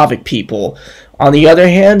Slavic people. On the other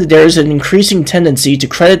hand, there is an increasing tendency to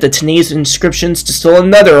credit the Tanais inscriptions to still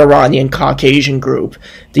another Iranian Caucasian group,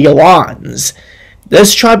 the Alans.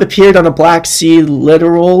 This tribe appeared on the Black Sea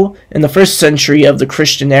littoral in the 1st century of the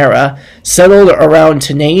Christian era, settled around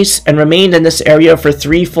Tanais, and remained in this area for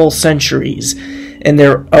 3 full centuries. In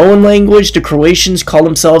their own language, the Croatians call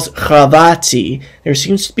themselves Hrvati. There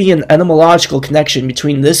seems to be an etymological connection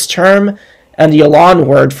between this term and the Alan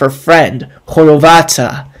word for friend,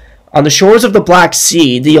 Horovata. On the shores of the Black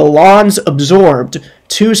Sea, the Alans absorbed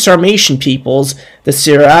 2 Sarmatian peoples, the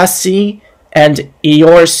Sirasi and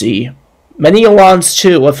Eorsi. Many Alans,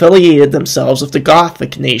 too, affiliated themselves with the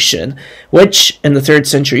Gothic nation, which, in the 3rd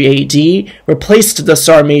century AD, replaced the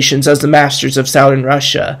Sarmatians as the masters of southern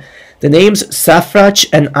Russia. The names Safrach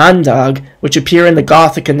and Andag, which appear in the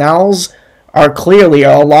Gothic annals, are clearly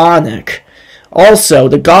Alanic. Also,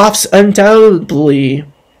 the Goths undoubtedly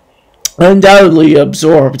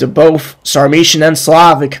absorbed both Sarmatian and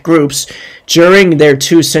Slavic groups during their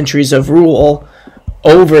 2 centuries of rule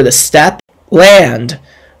over the steppe land.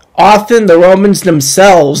 Often the Romans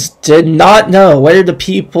themselves did not know whether the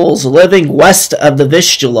peoples living west of the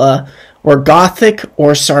Vistula were Gothic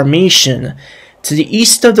or Sarmatian. To the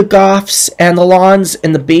east of the Goths and Alans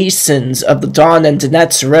in the basins of the Don and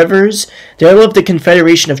Donets rivers, there lived a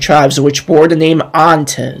confederation of tribes which bore the name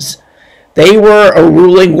Antes. They were a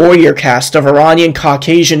ruling warrior caste of Iranian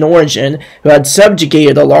Caucasian origin who had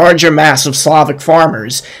subjugated a larger mass of Slavic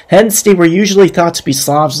farmers, hence they were usually thought to be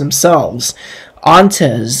Slavs themselves.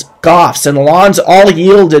 Antes, Goths, and Alans all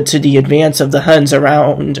yielded to the advance of the Huns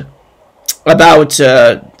around about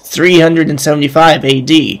 375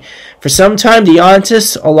 AD. For some time, the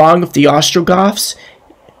Antes, along with the Ostrogoths,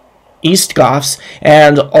 East Goths,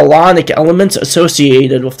 and Alanic elements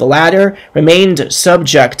associated with the latter remained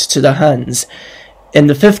subject to the Huns. In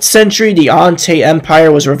the 5th century, the Ante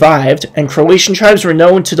Empire was revived, and Croatian tribes were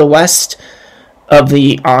known to the west of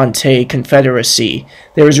the Ante Confederacy.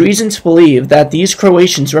 There is reason to believe that these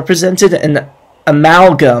Croatians represented an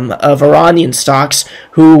amalgam of Iranian stocks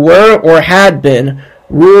who were or had been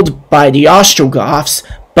ruled by the Ostrogoths,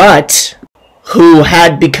 but who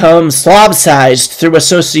had become Slavicized through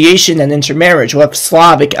association and intermarriage with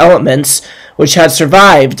Slavic elements which had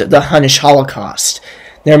survived the Hunnish Holocaust.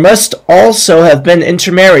 There must also have been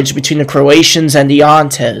intermarriage between the Croatians and the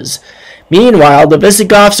Antes. Meanwhile, the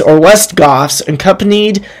Visigoths or West Goths,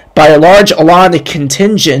 accompanied by a large Alanic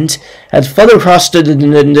contingent, had fled across the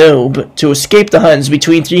Danube to escape the Huns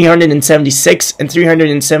between 376 and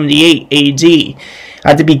 378 AD.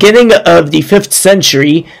 At the beginning of the 5th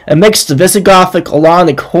century, a mixed Visigothic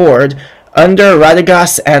Alanic horde under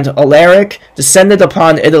Radagast and Alaric descended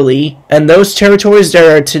upon Italy and those territories that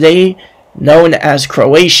are today known as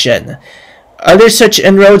Croatian. Other such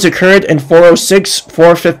inroads occurred in 406,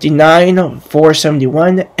 459,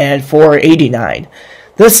 471, and 489.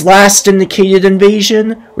 This last indicated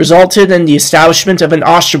invasion resulted in the establishment of an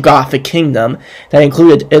Ostrogothic kingdom that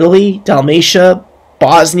included Italy, Dalmatia,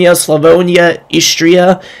 Bosnia, Slavonia,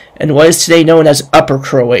 Istria, and what is today known as Upper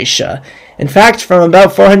Croatia. In fact, from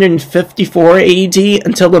about 454 AD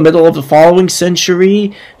until the middle of the following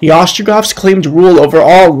century, the Ostrogoths claimed rule over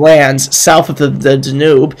all lands south of the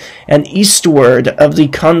Danube and eastward of the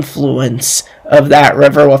confluence of that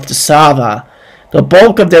river with the Sava. The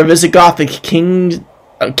bulk of their Visigothic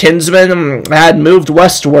kinsmen had moved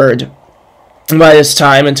westward by this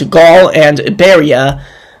time into Gaul and Iberia,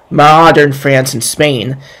 modern France and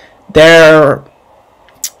Spain.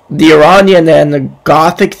 The Iranian and the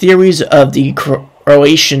Gothic theories of the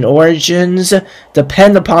Croatian origins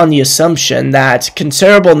depend upon the assumption that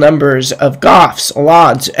considerable numbers of Goths,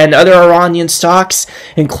 Alans, and other Iranian stocks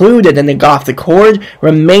included in the Gothic horde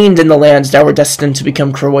remained in the lands that were destined to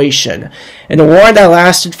become Croatian. In a war that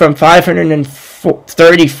lasted from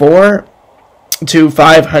 534 to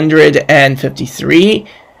 553,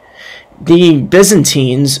 the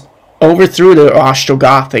Byzantines overthrew the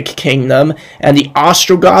Ostrogothic kingdom, and the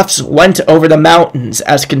Ostrogoths went over the mountains,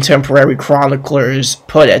 as contemporary chroniclers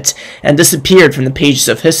put it, and disappeared from the pages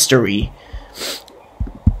of history.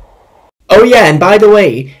 Oh yeah, and by the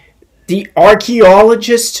way, the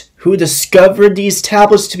archaeologist who discovered these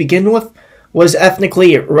tablets to begin with was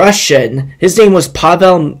ethnically Russian. His name was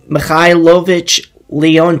Pavel Mikhailovich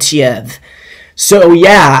Leontiev. So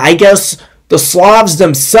yeah, I guess the Slavs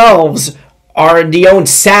themselves are the own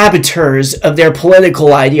saboteurs of their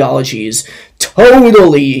political ideologies.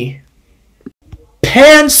 Totally.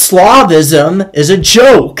 Pan-Slavism is a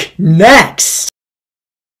joke. Next.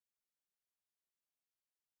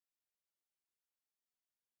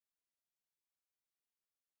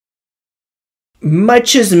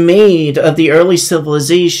 Much is made of the early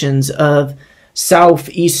civilizations of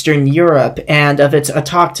southeastern Europe and of its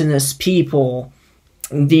autochthonous people.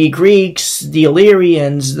 The Greeks, the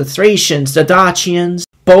Illyrians, the Thracians, the Dacians.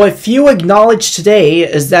 But what few acknowledge today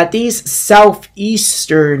is that these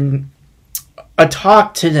southeastern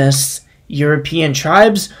autochthonous European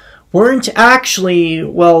tribes weren't actually,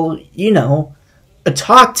 well,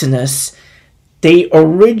 autochthonous. They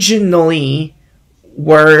originally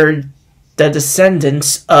were the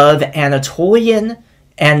descendants of Anatolian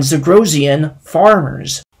and Zagrosian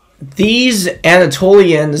farmers. These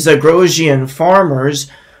Anatolian Zagrosian farmers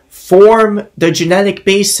form the genetic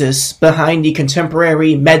basis behind the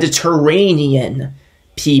contemporary Mediterranean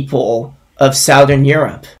people of Southern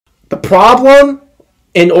Europe. The problem?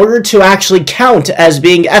 In order to actually count as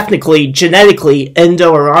being ethnically, genetically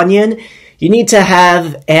Indo-Iranian, you need to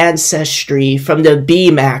have ancestry from the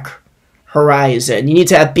BMAC horizon. You need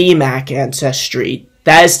to have BMAC ancestry.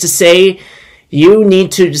 That is to say, you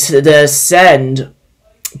need to descend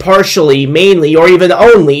partially, mainly, or even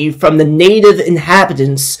only from the native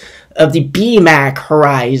inhabitants of the BMAC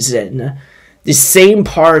horizon, the same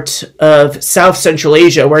part of South Central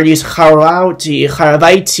Asia where these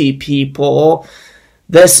Kharavaiti people,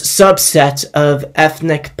 this subset of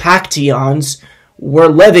ethnic Paktians, were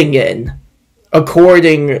living in,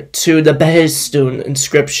 according to the Behistun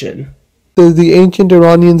inscription. The ancient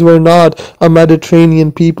Iranians were not a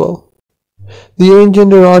Mediterranean people. The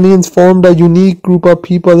ancient Iranians formed a unique group of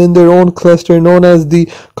people in their own cluster known as the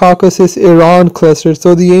Caucasus-Iran cluster.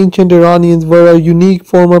 So the ancient Iranians were a unique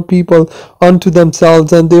form of people unto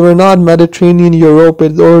themselves, and they were not Mediterranean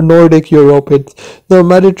Europids or Nordic Europids. The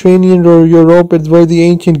Mediterranean or Europids were the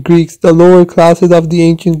ancient Greeks, the lower classes of the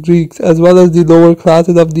ancient Greeks, as well as the lower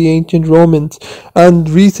classes of the ancient Romans. And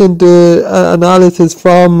recent analysis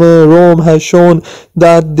from Rome has shown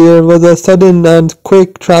that there was a sudden and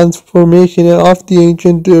quick transformation of the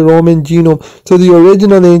ancient Roman genome. So the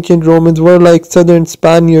original ancient Romans were like southern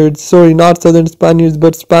Spaniards, sorry, not southern Spaniards,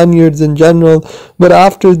 but Spaniards in general. But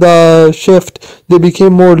after the shift, they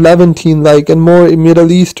became more Levantine-like and more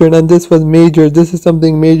Middle Eastern, and this was major. This is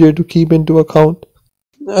something major to keep into account.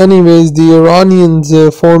 Anyways, the Iranians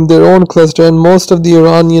formed their own cluster, and most of the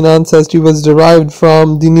Iranian ancestry was derived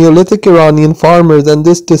from the Neolithic Iranian farmers, and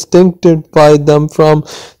this distinctified them from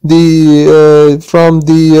the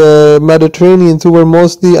Mediterraneans, who were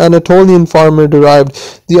mostly Anatolian farmer derived.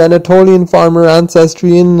 The Anatolian farmer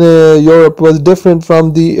ancestry in Europe was different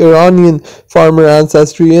from the Iranian farmer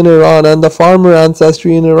ancestry in Iran, and the farmer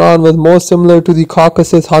ancestry in Iran was more similar to the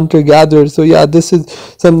Caucasus hunter-gatherers. So yeah, this is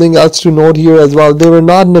something else to note here as well. They were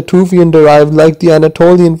not Natufian derived like the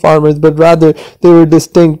Anatolian farmers, but rather they were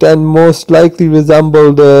distinct and most likely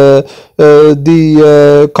resembled the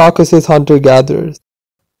Caucasus hunter-gatherers.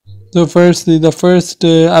 So firstly, the first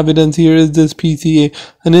evidence here is this PCA,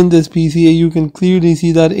 and in this PCA you can clearly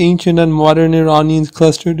see that ancient and modern Iranians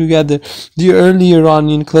cluster together. The early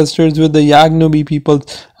Iranian clusters with the Yagnobi peoples,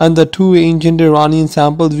 and the two ancient Iranian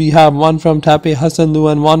samples we have, one from Tepe Hassanlu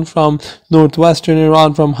and one from northwestern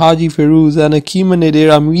Iran from Haji Firuz, and a Achaemenid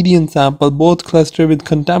era median sample, both cluster with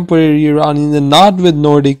contemporary Iranians and not with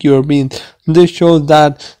Nordic Europeans. This shows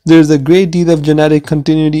that there is a great deal of genetic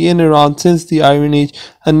continuity in Iran since the Iron Age.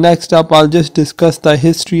 And next up, I'll just discuss the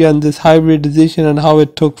history and this hybridization and how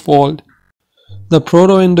it took fold. The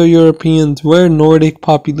Proto-Indo-Europeans were Nordic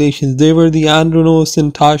populations. They were the Androno,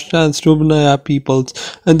 Sintashta and Strubnaya peoples,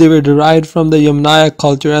 and they were derived from the Yamnaya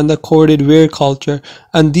culture and the corded ware culture.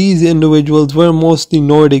 And these individuals were mostly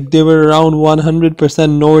Nordic. They were around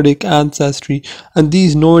 100% Nordic ancestry, and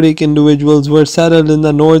these Nordic individuals were settled in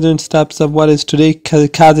the northern steppes of what is today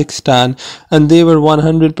Kazakhstan, and they were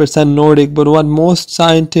 100% Nordic. But what most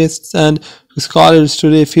scientists and scholars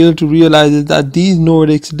today fail to realize is that these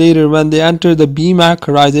Nordics later, when they entered the BMAC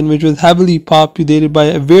horizon, which was heavily populated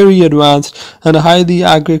by very advanced and highly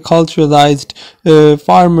agriculturalized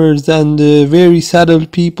farmers and very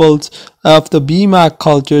settled peoples of the BMAC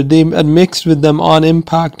culture, they mixed with them on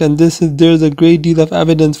impact, and there's a great deal of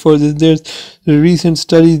evidence for this. There's recent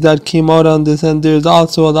studies that came out on this, and there's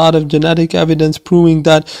also a lot of genetic evidence proving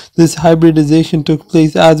that this hybridization took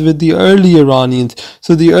place as with the early Iranians.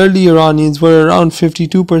 So the early Iranians were around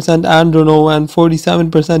 52% Androno and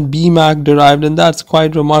 47% BMAC derived, and that's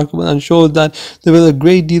quite remarkable and shows that there was a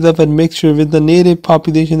great deal of admixture with the native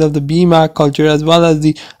populations of the BMAC culture as well as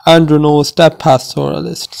the Androno steppe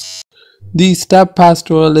pastoralists. These steppe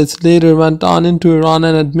pastoralists later went on into Iran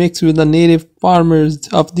and had mixed with the native farmers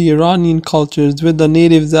of the Iranian cultures with the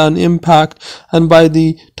natives on impact, and by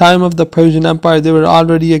the time of the Persian Empire they were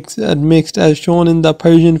already admixed, as shown in the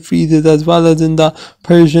Persian friezes as well as in the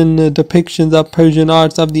Persian depictions of Persian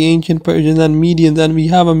arts of the ancient Persians and Medians. And we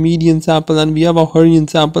have a Median sample and we have a Hurrian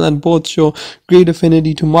sample, and both show great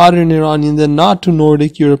affinity to modern Iranians and not to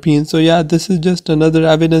Nordic Europeans. So yeah, this is just another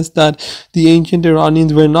evidence that the ancient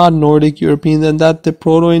Iranians were not Nordic Europeans, and that the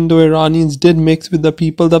Proto-Indo-Iranians did mix with the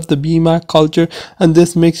peoples of the BMAC culture, and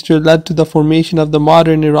this mixture led to the formation of the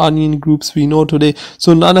modern Iranian groups we know today.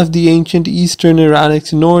 So none of the ancient Eastern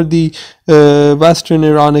Iranics nor the Western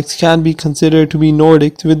Iranics can be considered to be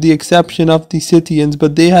Nordics, with the exception of the Scythians,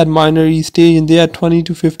 but they had minor East Asian. They had 20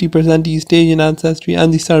 to 50% East Asian ancestry,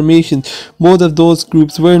 and the Sarmatians. Both of those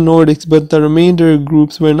groups were Nordics, but the remainder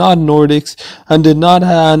groups were not Nordics and did not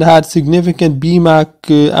had significant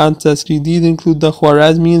BMAC ancestry. These include the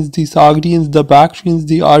Khwarezmians, the Sogdians, the Bactrians,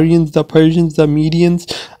 the Aryans, the Persians, the Medians,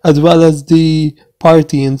 as well as the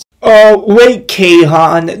Parthians. Oh, wait,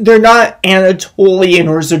 Kahan. They're not Anatolian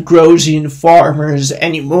or Zagrosian farmers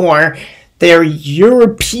anymore. They're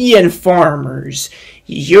European farmers.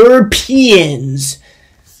 Europeans.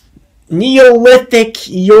 Neolithic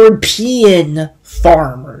European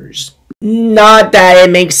farmers. Not that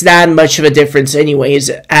it makes that much of a difference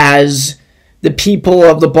anyways, as the people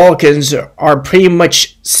of the Balkans are pretty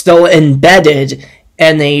much still embedded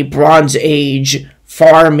in a Bronze Age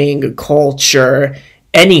farming culture.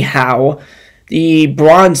 Anyhow, the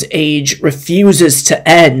Bronze Age refuses to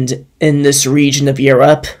end in this region of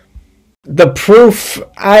Europe. The proof,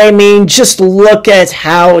 I mean, just look at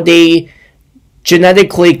how they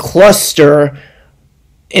genetically cluster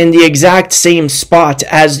in the exact same spot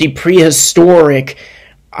as the prehistoric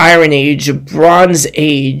Iron Age, Bronze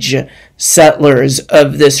Age settlers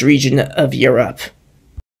of this region of Europe.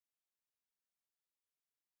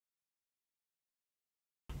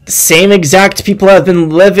 The same exact people have been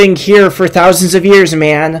living here for thousands of years,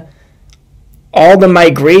 man. All the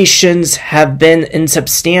migrations have been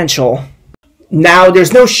insubstantial. Now,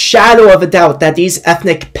 there's no shadow of a doubt that these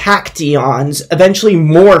ethnic Paktians eventually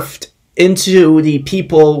morphed into the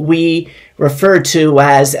people we refer to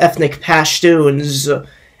as ethnic Pashtuns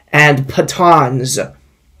and Pathans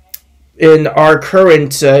in our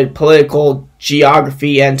current political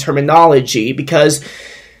geography and terminology, because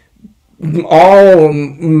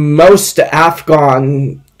most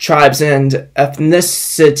Afghan tribes and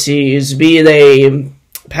ethnicities, be they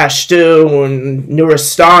Pashtun,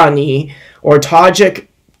 Nuristani, or Tajik,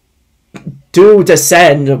 do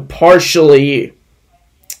descend partially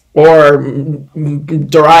or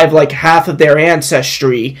derive like half of their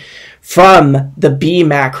ancestry from the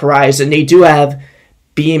BMAC horizon. They do have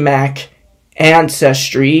BMAC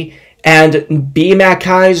ancestry, and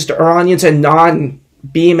BMACized Iranians and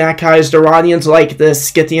non-BMACized Iranians like the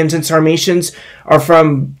Scythians and Sarmatians are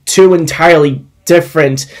from two entirely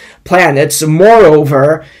different planets.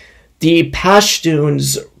 Moreover, the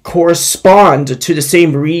Pashtuns correspond to the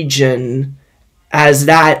same region as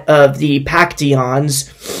that of the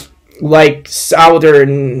Paktians, like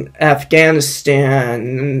southern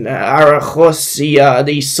Afghanistan, Arachosia,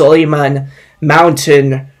 the Suleiman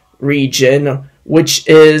Mountain region, which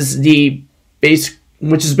is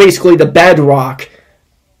basically the bedrock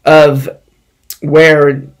of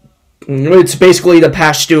where it's basically the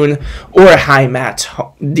Pashtun or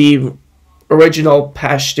Heimat, the original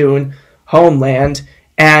Pashtun homeland,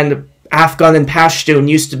 and Afghan and Pashtun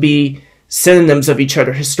used to be synonyms of each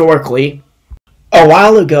other historically. A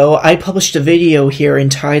while ago, I published a video here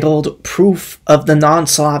entitled Proof of the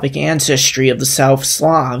Non-Slavic Ancestry of the South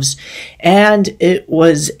Slavs, and it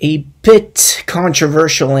was a bit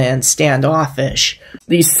controversial and standoffish.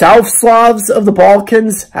 The South Slavs of the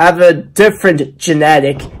Balkans have a different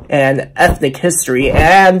genetic and ethnic history,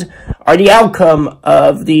 and are the outcome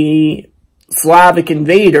of the Slavic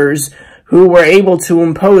invaders who were able to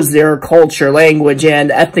impose their culture, language,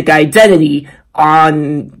 and ethnic identity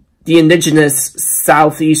on the indigenous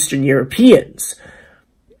Southeastern Europeans.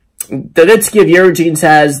 The Nitsky of Eurogenes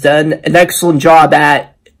has done an excellent job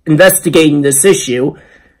at investigating this issue,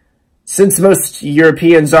 since most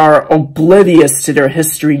Europeans are oblivious to their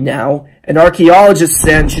history now, and archaeologists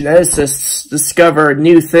and geneticists discover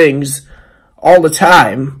new things all the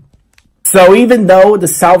time. So even though the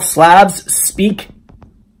South Slavs speak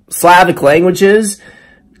Slavic languages,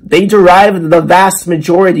 they derive the vast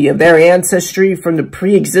majority of their ancestry from the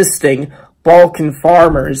pre-existing Balkan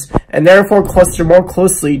farmers, and therefore cluster more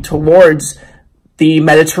closely towards the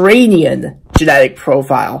Mediterranean genetic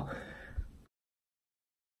profile.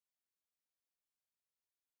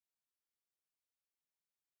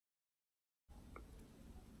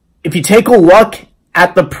 If you take a look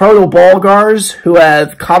at the Proto-Bulgars, who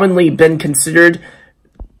have commonly been considered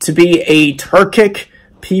to be a Turkic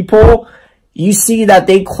people, you see that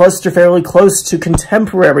they cluster fairly close to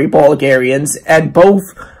contemporary Bulgarians, and both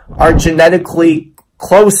are genetically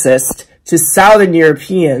closest to Southern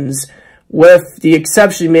Europeans, with the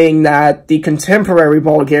exception being that the contemporary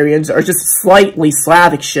Bulgarians are just slightly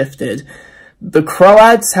Slavic shifted. The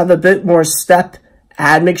Croats have a bit more steppe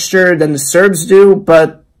admixture than the Serbs do,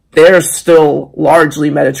 but they're still largely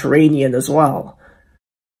Mediterranean as well.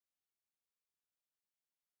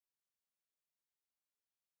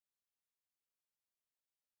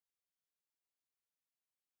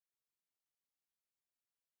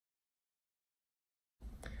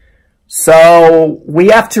 So, we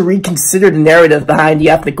have to reconsider the narrative behind the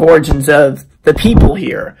ethnic origins of the people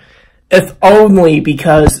here, if only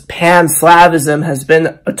because Pan-Slavism has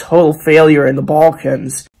been a total failure in the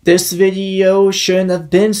Balkans. This video shouldn't have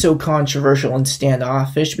been so controversial and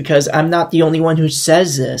standoffish, because I'm not the only one who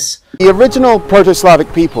says this. The original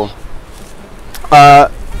Proto-Slavic people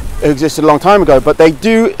existed a long time ago, but they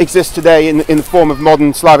do exist today in the form of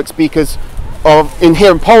modern Slavic speakers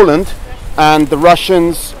here in Poland, and the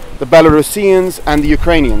Russians, the Belarusians, and the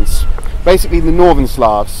Ukrainians, basically the northern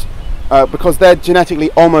Slavs, because they're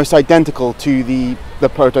genetically almost identical to the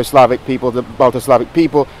Proto-Slavic people, the Balto-Slavic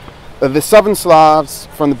people. The southern Slavs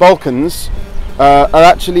from the Balkans are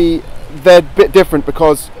actually, they're a bit different,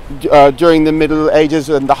 because during the Middle Ages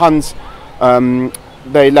and the Huns,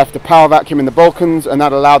 they left a power vacuum in the Balkans, and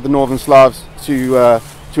that allowed the northern Slavs to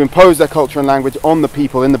impose their culture and language on the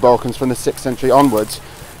people in the Balkans from the 6th century onwards.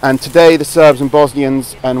 And today the Serbs and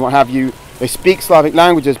Bosnians and what have you, they speak Slavic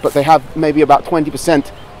languages, but they have maybe about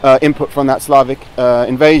 20% input from that Slavic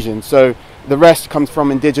invasion. So the rest comes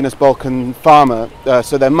from indigenous Balkan farmer.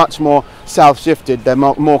 So they're much more south-shifted. They're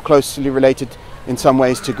more closely related in some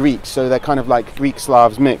ways to Greeks. So they're kind of like Greek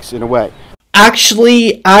Slavs mix in a way.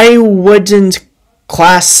 Actually, I wouldn't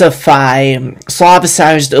classify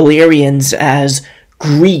Slavicized Illyrians as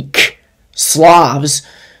Greek Slavs.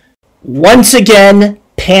 Once again,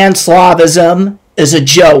 Pan-Slavism is a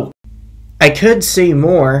joke. I could say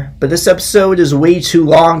more, but this episode is way too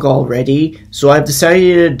long already, so I've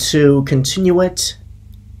decided to continue it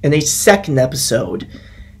in a second episode,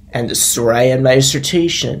 and this is where I end my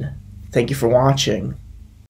dissertation. Thank you for watching.